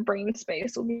that my brain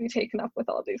space will be taken up with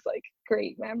all these like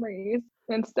great memories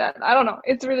instead. I don't know,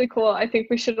 it's really cool. I think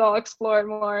we should all explore it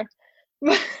more.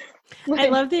 Like, I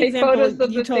love the example photos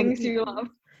of the things you love.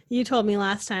 You told me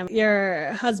last time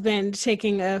your husband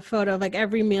taking a photo of like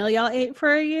every meal y'all ate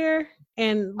for a year,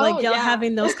 and like y'all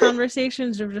having those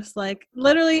conversations of just like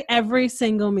literally every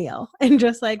single meal, and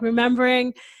just like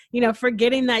remembering,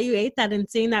 forgetting that you ate that and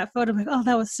seeing that photo, like, oh,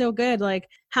 that was so good. Like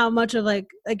how much of like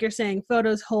you're saying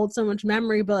photos hold so much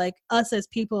memory, but like us as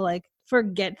people like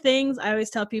forget things. I always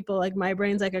tell people like my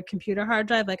brain's like a computer hard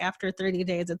drive. Like after 30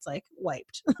 days, it's like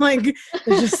wiped. Like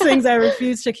there's just things I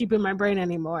refuse to keep in my brain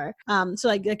anymore. So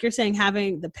like you're saying,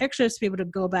 having the pictures to be able to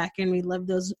go back and relive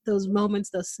those moments,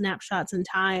 those snapshots in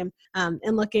time,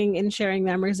 and looking and sharing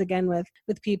memories again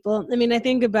with people. I mean, I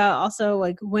think about also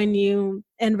like when you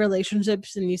end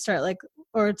relationships and you start like,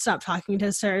 or stop talking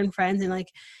to certain friends, and like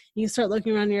you start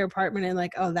looking around your apartment and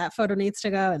like, oh, that photo needs to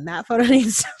go and that photo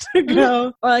needs to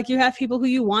go. Or like you have people who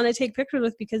you want to take pictures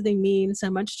with because they mean so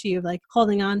much to you, like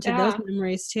holding on to those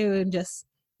memories too, and just,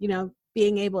 you know,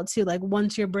 being able to like,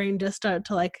 once your brain just start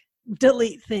to like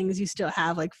delete things, you still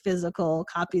have like physical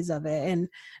copies of it. And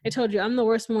I told you, I'm the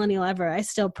worst millennial ever. I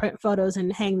still print photos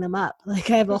and hang them up.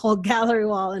 Like I have a whole gallery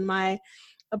wall in my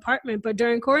apartment, but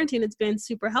during quarantine it's been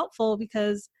super helpful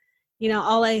because, you know,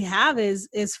 all I have is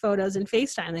photos and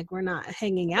FaceTime. Like we're not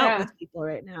hanging out with people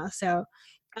right now. So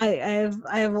I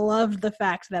have loved the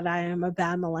fact that I am a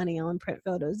bad millennial in print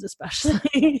photos,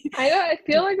 especially. I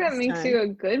feel like that makes you a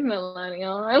good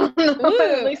millennial. I don't know.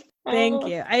 At least, thank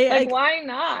you. Why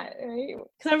not? Right?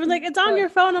 Because I was like, it's on your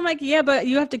phone. I'm like, yeah, but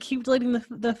you have to keep deleting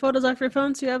the photos off your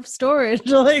phone so you have storage.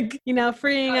 Like, you know,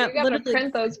 freeing up. You gotta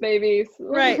print those babies.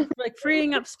 Right. Like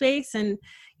freeing up space and,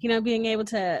 you know, being able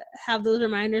to have those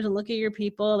reminders and look at your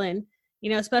people. And, you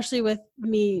know, especially with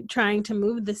me trying to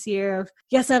move this year of,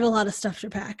 yes, I have a lot of stuff to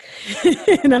pack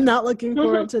and I'm not looking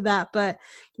forward to that. But,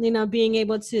 you know, being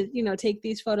able to, you know, take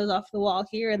these photos off the wall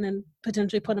here and then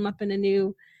potentially put them up in a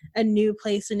new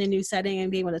place in a new setting and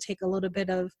be able to take a little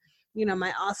bit of, you know,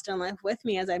 my Austin life with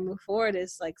me as I move forward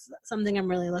is like something I'm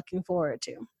really looking forward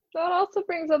to. That also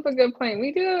brings up a good point.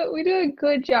 We do a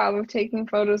good job of taking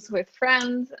photos with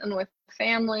friends and with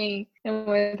family and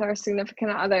with our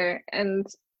significant other and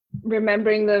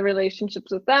remembering the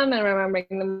relationships with them and remembering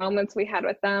the moments we had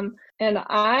with them. And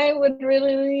I would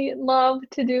really love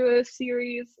to do a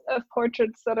series of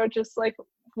portraits that are just like,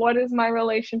 what is my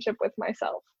relationship with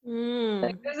myself?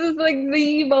 Like, this is like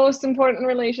the most important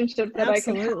relationship that I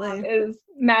can have is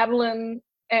Madeline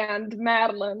and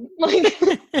Madeline. Like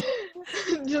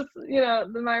just, you know,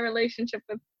 my relationship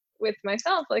with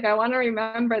myself. Like I want to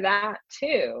remember that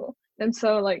too. And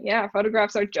so like, yeah,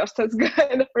 photographs are just as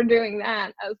good for doing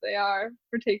that as they are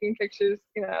for taking pictures,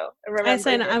 you know. I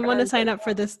want to sign up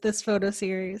for this photo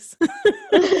series.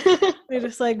 They're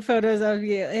just like photos of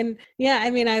you. And yeah,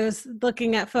 I mean, I was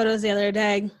looking at photos the other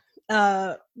day.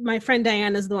 My friend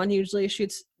Diane is the one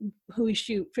who we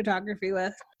shoot photography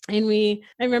with. And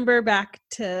I remember back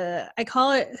to, I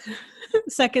call it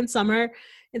second summer.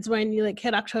 It's when you like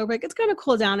hit October, like it's going to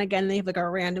cool down again. They have like a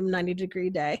random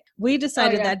 90-degree day. We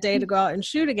decided that day to go out and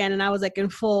shoot again. And I was like in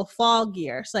full fall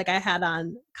gear. So like I had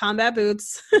on combat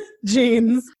boots,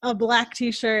 jeans, a black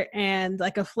t-shirt, and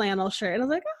like a flannel shirt. And I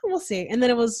was like, oh, we'll see. And then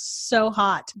it was so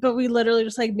hot, but we literally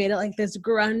just like made it like this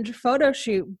grunge photo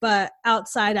shoot, but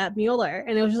outside at Mueller.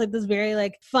 And it was just like this very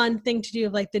like fun thing to do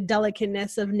of like the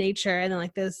delicateness of nature and then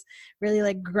like this really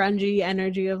like grungy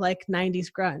energy of like 90s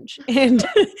grunge. And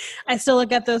I still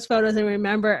look at those photos and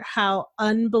remember how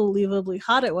unbelievably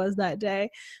hot it was that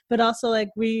day. But also like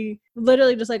we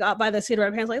literally just like up by the seat of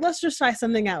our pants, like, let's just try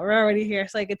something out. We're already here.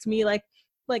 It's like, it's me like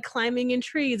climbing in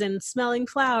trees and smelling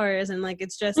flowers. And like,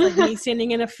 it's just like me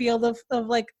standing in a field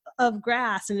of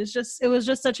grass. And it was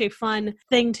just such a fun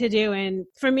thing to do. And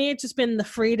for me, it's just been the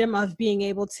freedom of being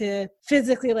able to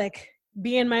physically like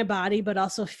be in my body, but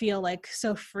also feel like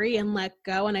so free and let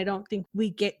go. And I don't think we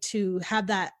get to have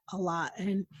that a lot.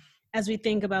 And as we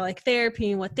think about like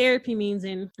therapy and what therapy means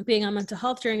and being on mental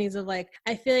health journeys of like,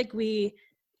 I feel like we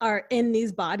are in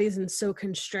these bodies and so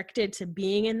constricted to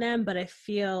being in them. But I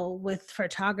feel with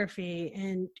photography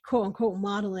and quote unquote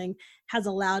modeling has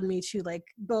allowed me to like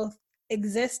both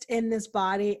exist in this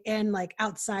body and like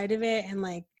outside of it and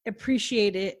like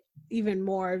appreciate it even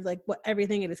more, like what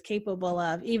everything it is capable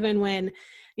of, even when,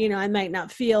 you know, I might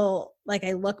not feel like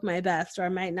I look my best or I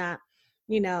might not,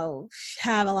 you know,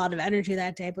 have a lot of energy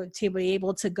that day, but to be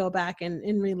able to go back and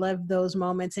relive those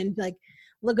moments and like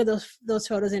look at those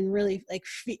photos and really like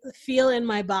feel in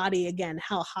my body again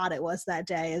how hot it was that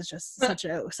day is just such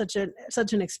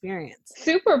an experience.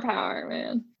 Superpower,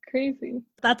 man. Crazy.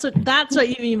 That's what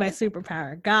you mean by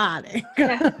superpower. Got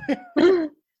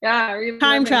it. Yeah.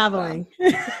 Time traveling.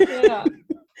 Yeah.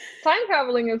 Time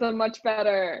traveling is a much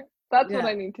better. That's what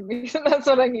I need to be. That's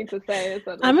what I need to say. Is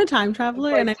that I'm a time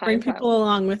traveler and I bring people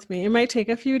along with me. It might take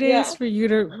a few days for you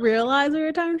to realize we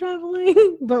were time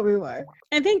traveling, but we were.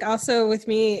 I think also with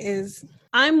me is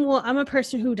I'm a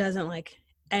person who doesn't like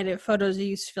edit photos or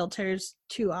use filters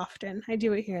too often. I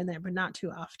do it here and there, but not too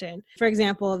often. For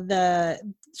example, the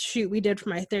shoot we did for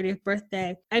my 30th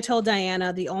birthday, I told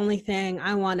Diana the only thing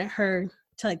I wanted her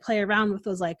to like play around with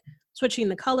was like switching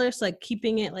the colors, like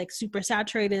keeping it like super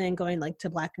saturated and going like to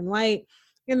black and white.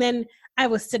 And then I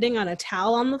was sitting on a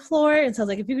towel on the floor. And so I was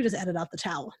like, if you could just edit out the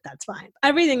towel, that's fine.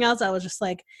 Everything else, I was just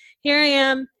like, here I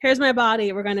am, here's my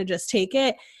body. We're going to just take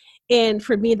it. And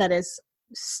for me, that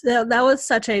was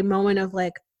such a moment of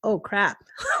like oh crap,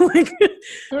 like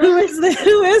who is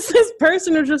this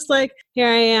person who's just like, here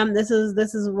I am, this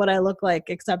is what I look like,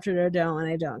 accept it or don't,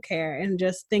 and I don't care. And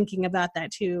just thinking about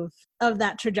that too, of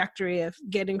that trajectory of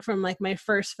getting from like my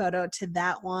first photo to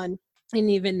that one,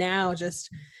 and even now, just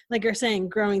like you're saying,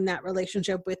 growing that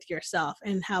relationship with yourself,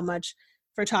 and how much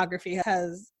photography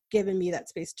has given me that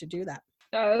space to do that.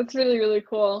 Oh, that's really, really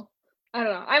cool. I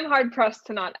don't know. I'm hard pressed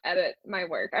to not edit my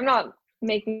work. I'm not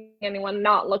making anyone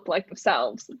not look like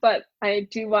themselves, but I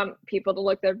do want people to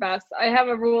look their best. I have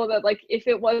a rule that like if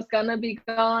it was gonna be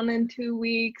gone in 2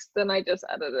 weeks, then I just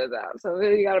edit it out. So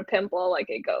if you got a pimple, like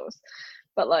it goes.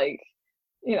 But like,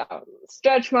 you know,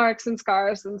 stretch marks and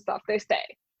scars and stuff, they stay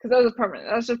because those are permanent.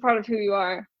 That's just part of who you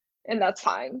are, and that's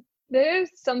fine. There's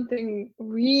something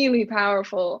really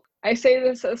powerful. I say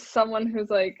this as someone who's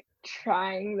like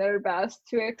trying their best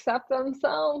to accept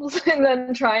themselves and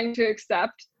then trying to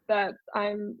accept that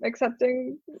I'm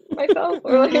accepting myself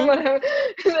or like whatever,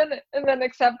 and then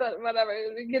accept that whatever.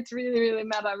 It gets really, really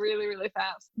meta really, really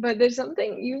fast. But there's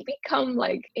something, you become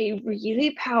like a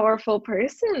really powerful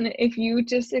person if you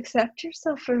just accept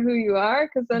yourself for who you are,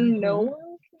 because then no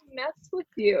one can mess with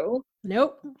you.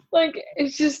 Nope. Like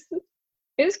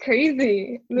it's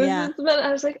crazy. I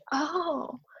was like,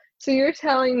 oh, so you're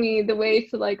telling me the way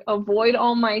to like avoid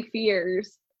all my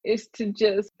fears is to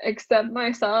just accept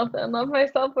myself and love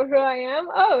myself for who I am?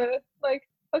 Oh, like,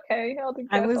 okay, I'll do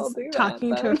that. I was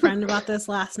talking to a friend about this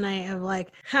last night, of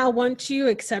like how once you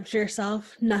accept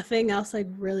yourself, nothing else like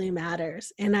really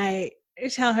matters. And I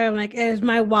tell her, I'm like, at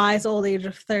my wise old age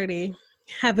of 30,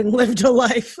 having lived a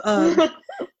life of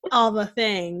all the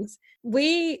things,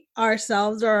 we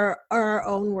ourselves are our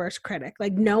own worst critic.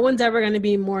 Like no one's ever going to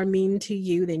be more mean to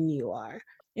you than you are.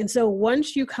 And so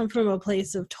once you come from a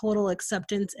place of total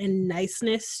acceptance and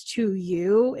niceness to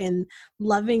you and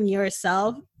loving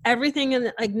yourself, everything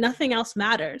and like nothing else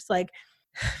matters. Like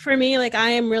for me, like I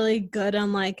am really good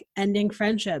on like ending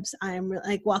friendships. I am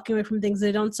like walking away from things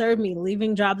that don't serve me,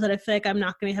 leaving jobs that I feel like I'm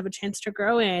not going to have a chance to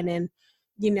grow in, and,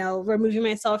 you know, removing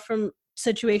myself from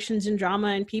situations and drama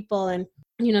and people. And,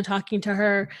 you know, talking to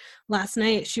her last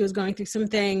night, she was going through some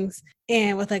things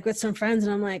and with some friends,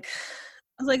 and I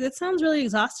was like, that sounds really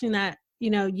exhausting that,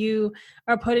 you know, you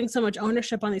are putting so much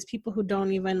ownership on these people who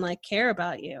don't even like care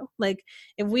about you. Like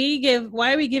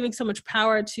why are we giving so much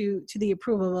power to the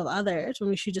approval of others when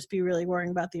we should just be really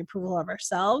worrying about the approval of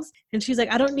ourselves? And she's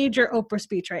like, I don't need your Oprah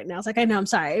speech right now. I was like, I know, I'm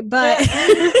sorry. But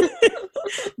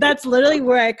that's literally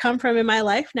where I come from in my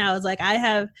life now, is like, I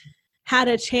have had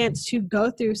a chance to go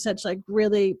through such like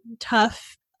really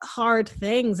tough, hard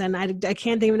things, and I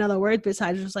can't think of another word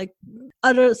besides just like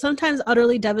sometimes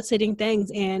utterly devastating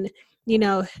things. And, you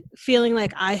know, feeling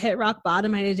like I hit rock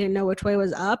bottom, I didn't know which way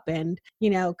was up, and,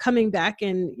 you know, coming back,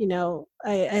 and, you know,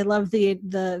 I love the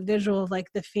visual of like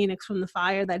the phoenix from the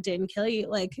fire that didn't kill you.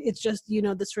 Like it's just, you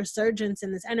know, this resurgence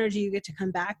and this energy, you get to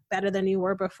come back better than you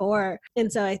were before.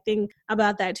 And so I think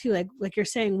about that too, like you're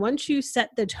saying, once you set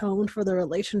the tone for the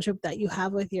relationship that you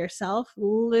have with yourself,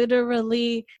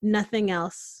 literally nothing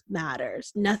else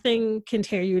matters. Nothing can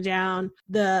tear you down.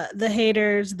 The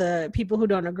haters, the people who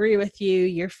don't agree with you,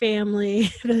 your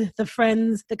family, the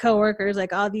friends, the coworkers,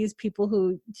 like all these people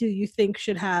who you think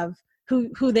should have,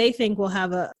 who they think will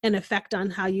have an effect on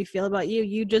how you feel about you.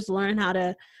 You just learn how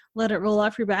to let it roll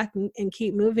off your back and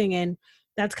keep moving. And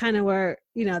that's kind of where,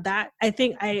 you know, that I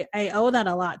think I owe that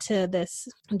a lot to this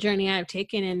journey I've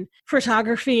taken in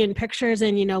photography and pictures.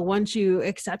 And, you know, once you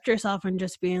accept yourself and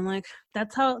just being like,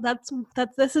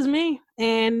 this is me,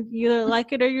 and you either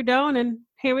like it or you don't, and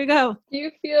here we go. Do you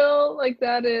feel like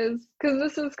that is, because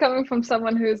this is coming from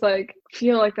someone who's like,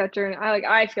 feel like that journey,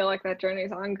 I feel like that journey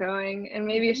is ongoing, and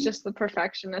maybe it's just the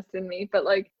perfectionist in me, but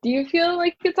like, do you feel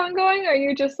like it's ongoing? Or are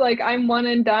you just like, I'm one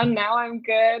and done, now I'm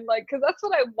good? Like, because that's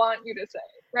what I want you to say,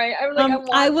 right? I'm like,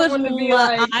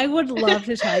 I would love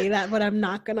to tell you that, but I'm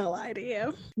not gonna lie to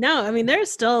you. No, I mean,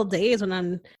 there's still days when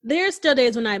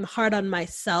I'm hard on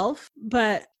myself,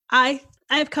 but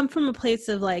I've come from a place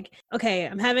of like, okay,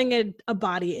 I'm having a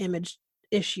body image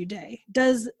issue day.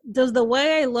 Does the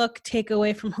way I look take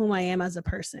away from who I am as a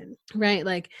person, right?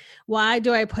 Like, why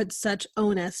do I put such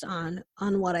onus on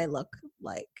what I look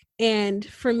like? And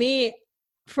for me,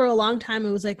 for a long time,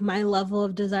 it was like my level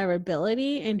of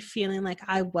desirability and feeling like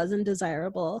I wasn't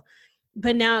desirable.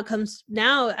 But now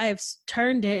I've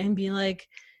turned it and be like,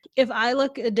 if I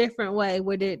look a different way,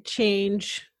 would it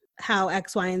change how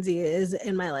X, Y, and Z is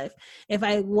in my life? If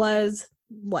I was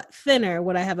thinner,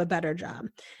 would I have a better job?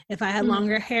 If I had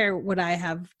longer hair, would I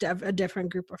have a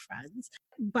different group of friends?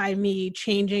 By me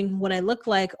changing what I look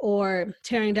like or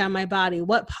tearing down my body,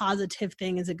 what positive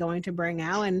thing is it going to bring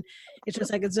out? And it's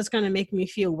just like, it's just going to make me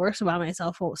feel worse about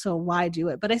myself. So why do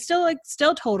it? But I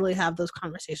still totally have those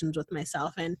conversations with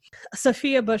myself. And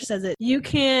Sophia Bush says it, you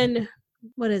can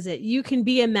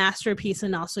be a masterpiece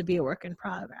and also be a work in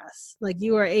progress. Like,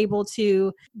 you are able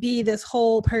to be this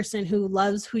whole person who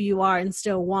loves who you are and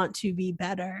still want to be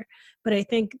better. But I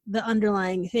think the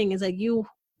underlying thing is like you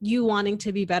wanting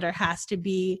to be better has to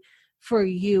be for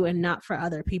you and not for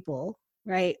other people.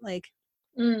 Right. Like,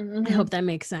 I hope that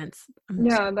makes sense.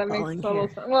 Yeah, that makes total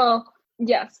sense. Well,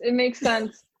 yes, it makes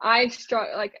sense. I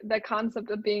struggle, like the concept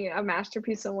of being a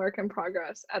masterpiece and work in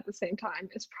progress at the same time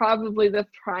is probably the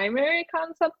primary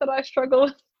concept that I struggle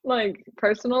with, like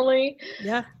personally.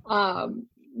 Yeah.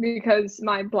 Because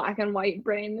my black and white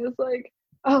brain is like,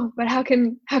 oh, but how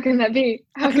can that be?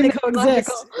 How can they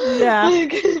coexist? Yeah.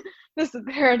 Like, this is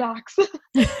a paradox.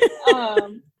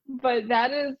 But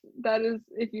that is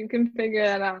if you can figure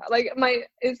that out. Like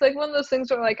it's like one of those things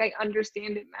where like I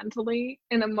understand it mentally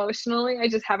and emotionally, I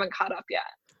just haven't caught up yet.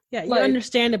 Yeah, you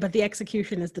understand it, but the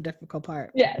execution is the difficult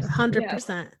part. Yes, 100%.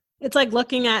 Yes. It's like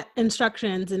looking at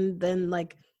instructions and then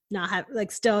like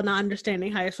still not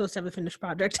understanding how you're supposed to have a finished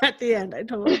project at the end. I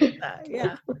totally get that.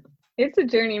 Yeah, it's a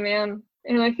journey, man,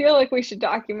 and I feel like we should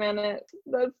document it.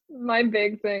 That's my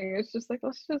big thing. It's just like,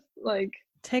 let's just like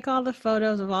take all the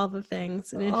photos of all the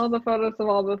things. And all the photos of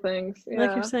all the things. Yeah.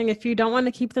 Like you're saying, if you don't want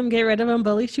to keep them, get rid of them,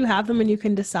 but at least you have them and you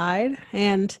can decide.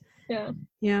 And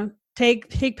take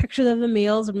pictures of the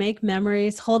meals, make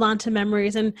memories, hold on to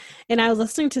memories. And I was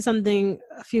listening to something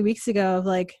a few weeks ago of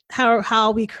like how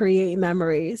we create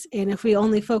memories. And if we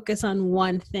only focus on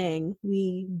one thing,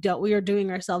 we are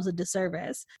doing ourselves a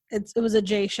disservice. It was a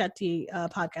Jay Shetty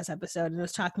podcast episode, and it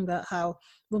was talking about how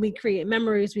when we create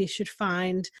memories, we should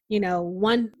find,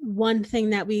 one thing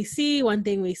that we see, one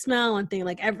thing we smell, one thing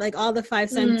like all the five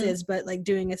senses, but like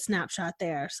doing a snapshot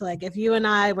there. So like if you and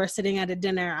I were sitting at a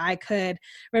dinner, I could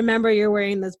remember you're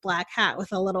wearing this black hat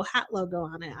with a little hat logo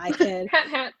on it. I could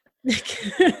hat.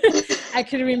 I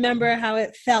could remember how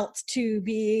it felt to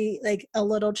be like a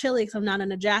little chilly because I'm not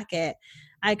in a jacket.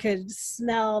 I could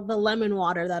smell the lemon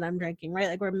water that I'm drinking, right?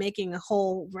 Like we're making a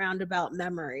whole roundabout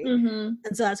memory. And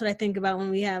so that's what I think about when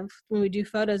we do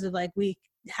photos of like, we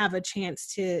have a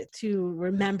chance to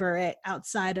remember it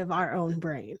outside of our own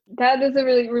brain. That is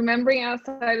remembering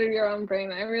outside of your own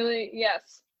brain. I really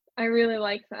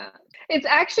like that. It's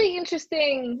actually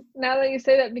interesting now that you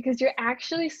say that, because you're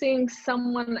actually seeing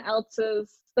someone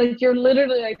else's, like you're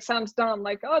literally like, sounds dumb,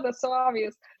 like, oh, that's so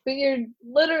obvious, but you're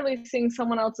literally seeing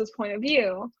someone else's point of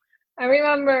view. I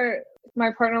remember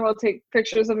my partner will take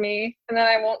pictures of me and then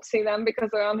I won't see them because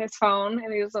they're on his phone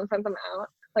and he doesn't print them out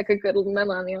like a good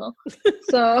millennial.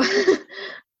 So,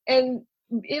 and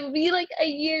it'll be like a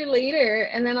year later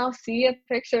and then I'll see a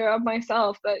picture of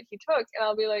myself that he took and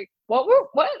I'll be like,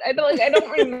 what? I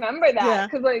don't remember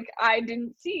that because like I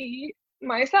didn't see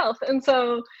myself. And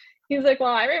so he's like,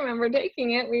 well, I remember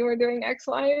taking it. We were doing X,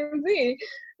 Y, and Z.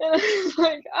 And I was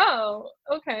like, oh,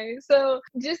 okay. So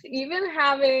just even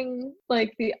having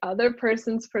like the other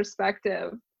person's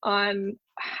perspective on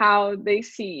how they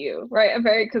see you, right?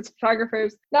 Because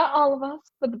photographers, not all of us,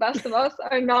 but the best of us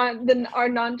are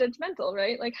non-judgmental,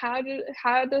 right? Like how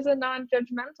does a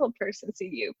non-judgmental person see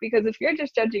you? Because if you're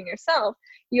just judging yourself,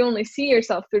 you only see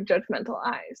yourself through judgmental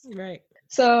eyes. Right.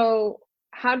 So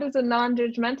how does a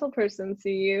non-judgmental person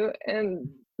see you? And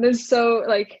this is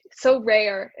so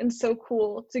rare and so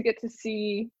cool to get to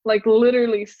see, like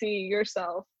literally see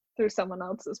yourself through someone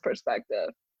else's perspective.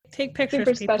 Take pictures,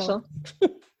 super special.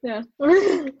 Yeah.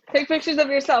 Take pictures of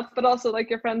yourself, but also like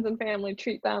your friends and family,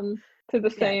 treat them to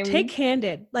the same. Take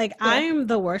candid. Like I'm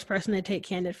the worst person to take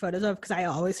candid photos of because I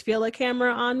always feel a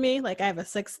camera on me. Like I have a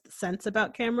sixth sense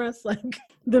about cameras. Like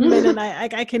the minute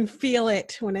I can feel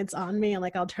it when it's on me, and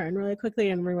like I'll turn really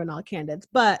quickly and ruin all candids.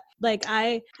 But like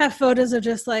I have photos of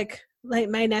just like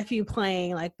my nephew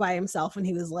playing like by himself when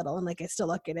he was little, and like I still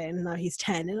look at it and now he's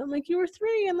 10 and I'm like, you were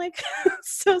 3, and like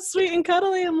so sweet and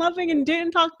cuddly and loving and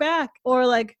didn't talk back. Or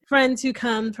like friends who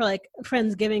come for like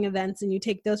Friendsgiving events and you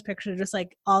take those pictures, just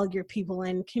like all your people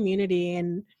in community,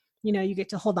 and you get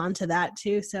to hold on to that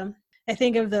too. So I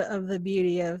think of the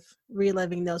beauty of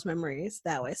reliving those memories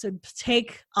that way. So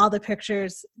take all the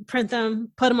pictures, print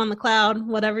them, put them on the cloud,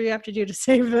 whatever you have to do to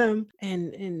save them,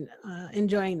 and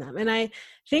enjoying them. And I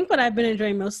think what I've been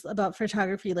enjoying most about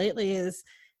photography lately is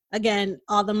again,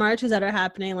 all the marches that are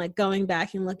happening, like going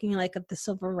back and looking like at the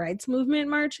civil rights movement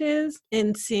marches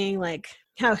and seeing like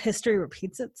how history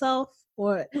repeats itself.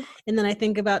 And then I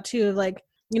think about too, like,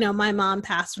 you know, my mom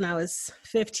passed when I was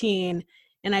 15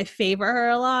 and I favor her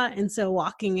a lot. And so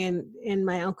walking in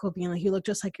my uncle being like, you look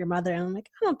just like your mother. And I'm like,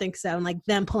 I don't think so. And like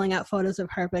them pulling out photos of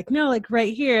her, like, no, like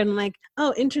right here. And I'm like,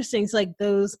 oh, interesting. So like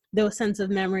those sense of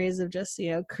memories of just,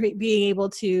 you know, being able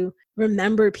to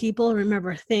remember people,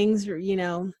 remember things, you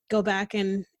know, go back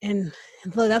and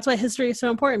that's why history is so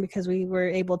important, because we were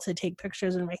able to take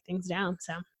pictures and write things down.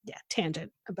 So yeah,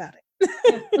 tangent about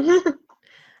it.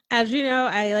 As you know,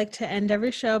 I like to end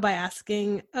every show by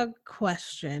asking a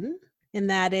question. And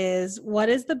that is, what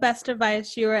is the best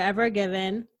advice you were ever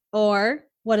given? Or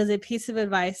what is a piece of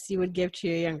advice you would give to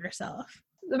your younger self?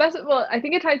 Well, I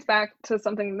think it ties back to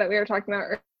something that we were talking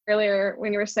about earlier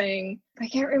when you were saying, I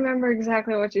can't remember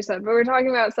exactly what you said, but we're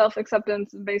talking about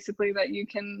self-acceptance, basically that you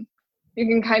can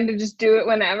kind of just do it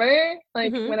whenever,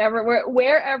 like whenever,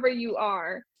 wherever you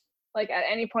are, like at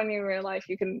any point in your life,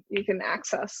 you can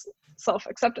access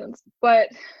self-acceptance. But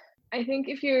I think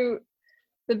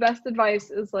the best advice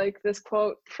is like this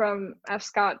quote from F.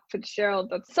 Scott Fitzgerald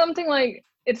that's something like,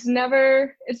 it's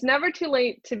never too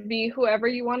late to be whoever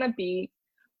you want to be.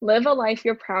 Live a life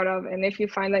you're proud of, and if you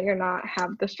find that you're not,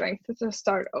 have the strength to just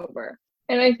start over.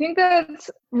 And I think that's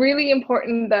really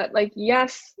important, that like,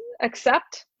 yes,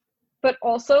 accept, but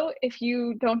also if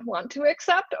you don't want to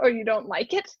accept or you don't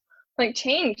like it, like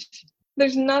change.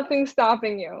 There's nothing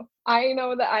stopping you. I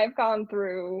know that I've gone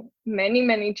through many,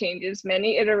 many changes,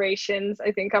 many iterations.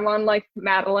 I think I'm on like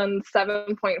Madeline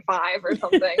 7.5 or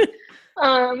something.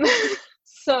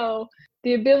 So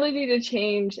the ability to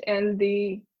change and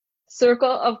the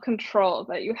circle of control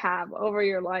that you have over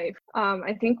your life,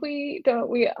 I think we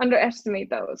underestimate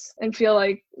those and feel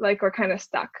like we're kind of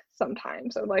stuck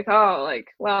sometimes. Or like, oh, like,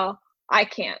 well, I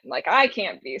can't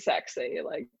be sexy,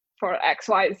 like for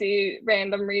XYZ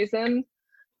random reason,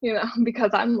 you know,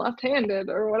 because I'm left-handed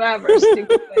or whatever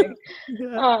stupid thing.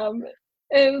 Yeah.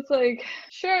 And it's like,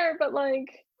 sure, but like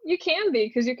you can be,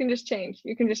 because you can just change.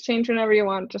 You can just change whenever you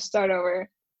want. Just start over.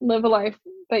 Live a life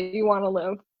that you want to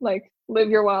live. Like live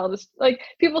your wildest. Like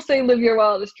people say, live your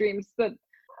wildest dreams, but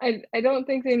I don't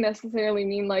think they necessarily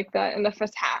mean like that in a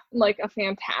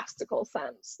fantastical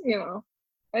sense. You know,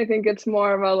 I think it's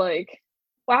more of a like,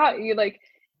 wow,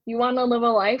 you want to live a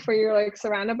life where you're like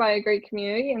surrounded by a great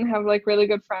community and have like really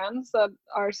good friends that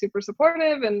are super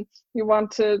supportive, and you want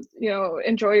to, you know,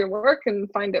 enjoy your work and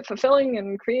find it fulfilling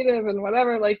and creative and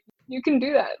whatever. Like you can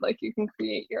do that. Like you can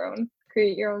create your own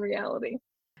reality.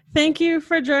 Thank you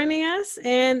for joining us.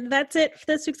 And that's it for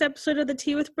this week's episode of The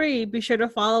Tea with Bree. Be sure to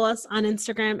follow us on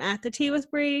Instagram at The Tea with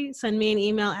Bree. Send me an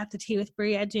email at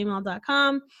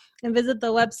theteawithbree@gmail.com and visit the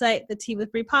website,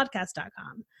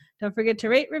 theteawithbreepodcast.com. Don't forget to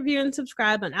rate, review, and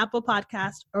subscribe on Apple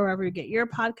Podcasts or wherever you get your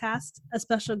podcasts. A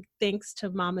special thanks to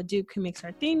Mama Duke, who makes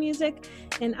our theme music.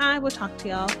 And I will talk to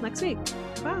y'all next week.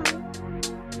 Bye.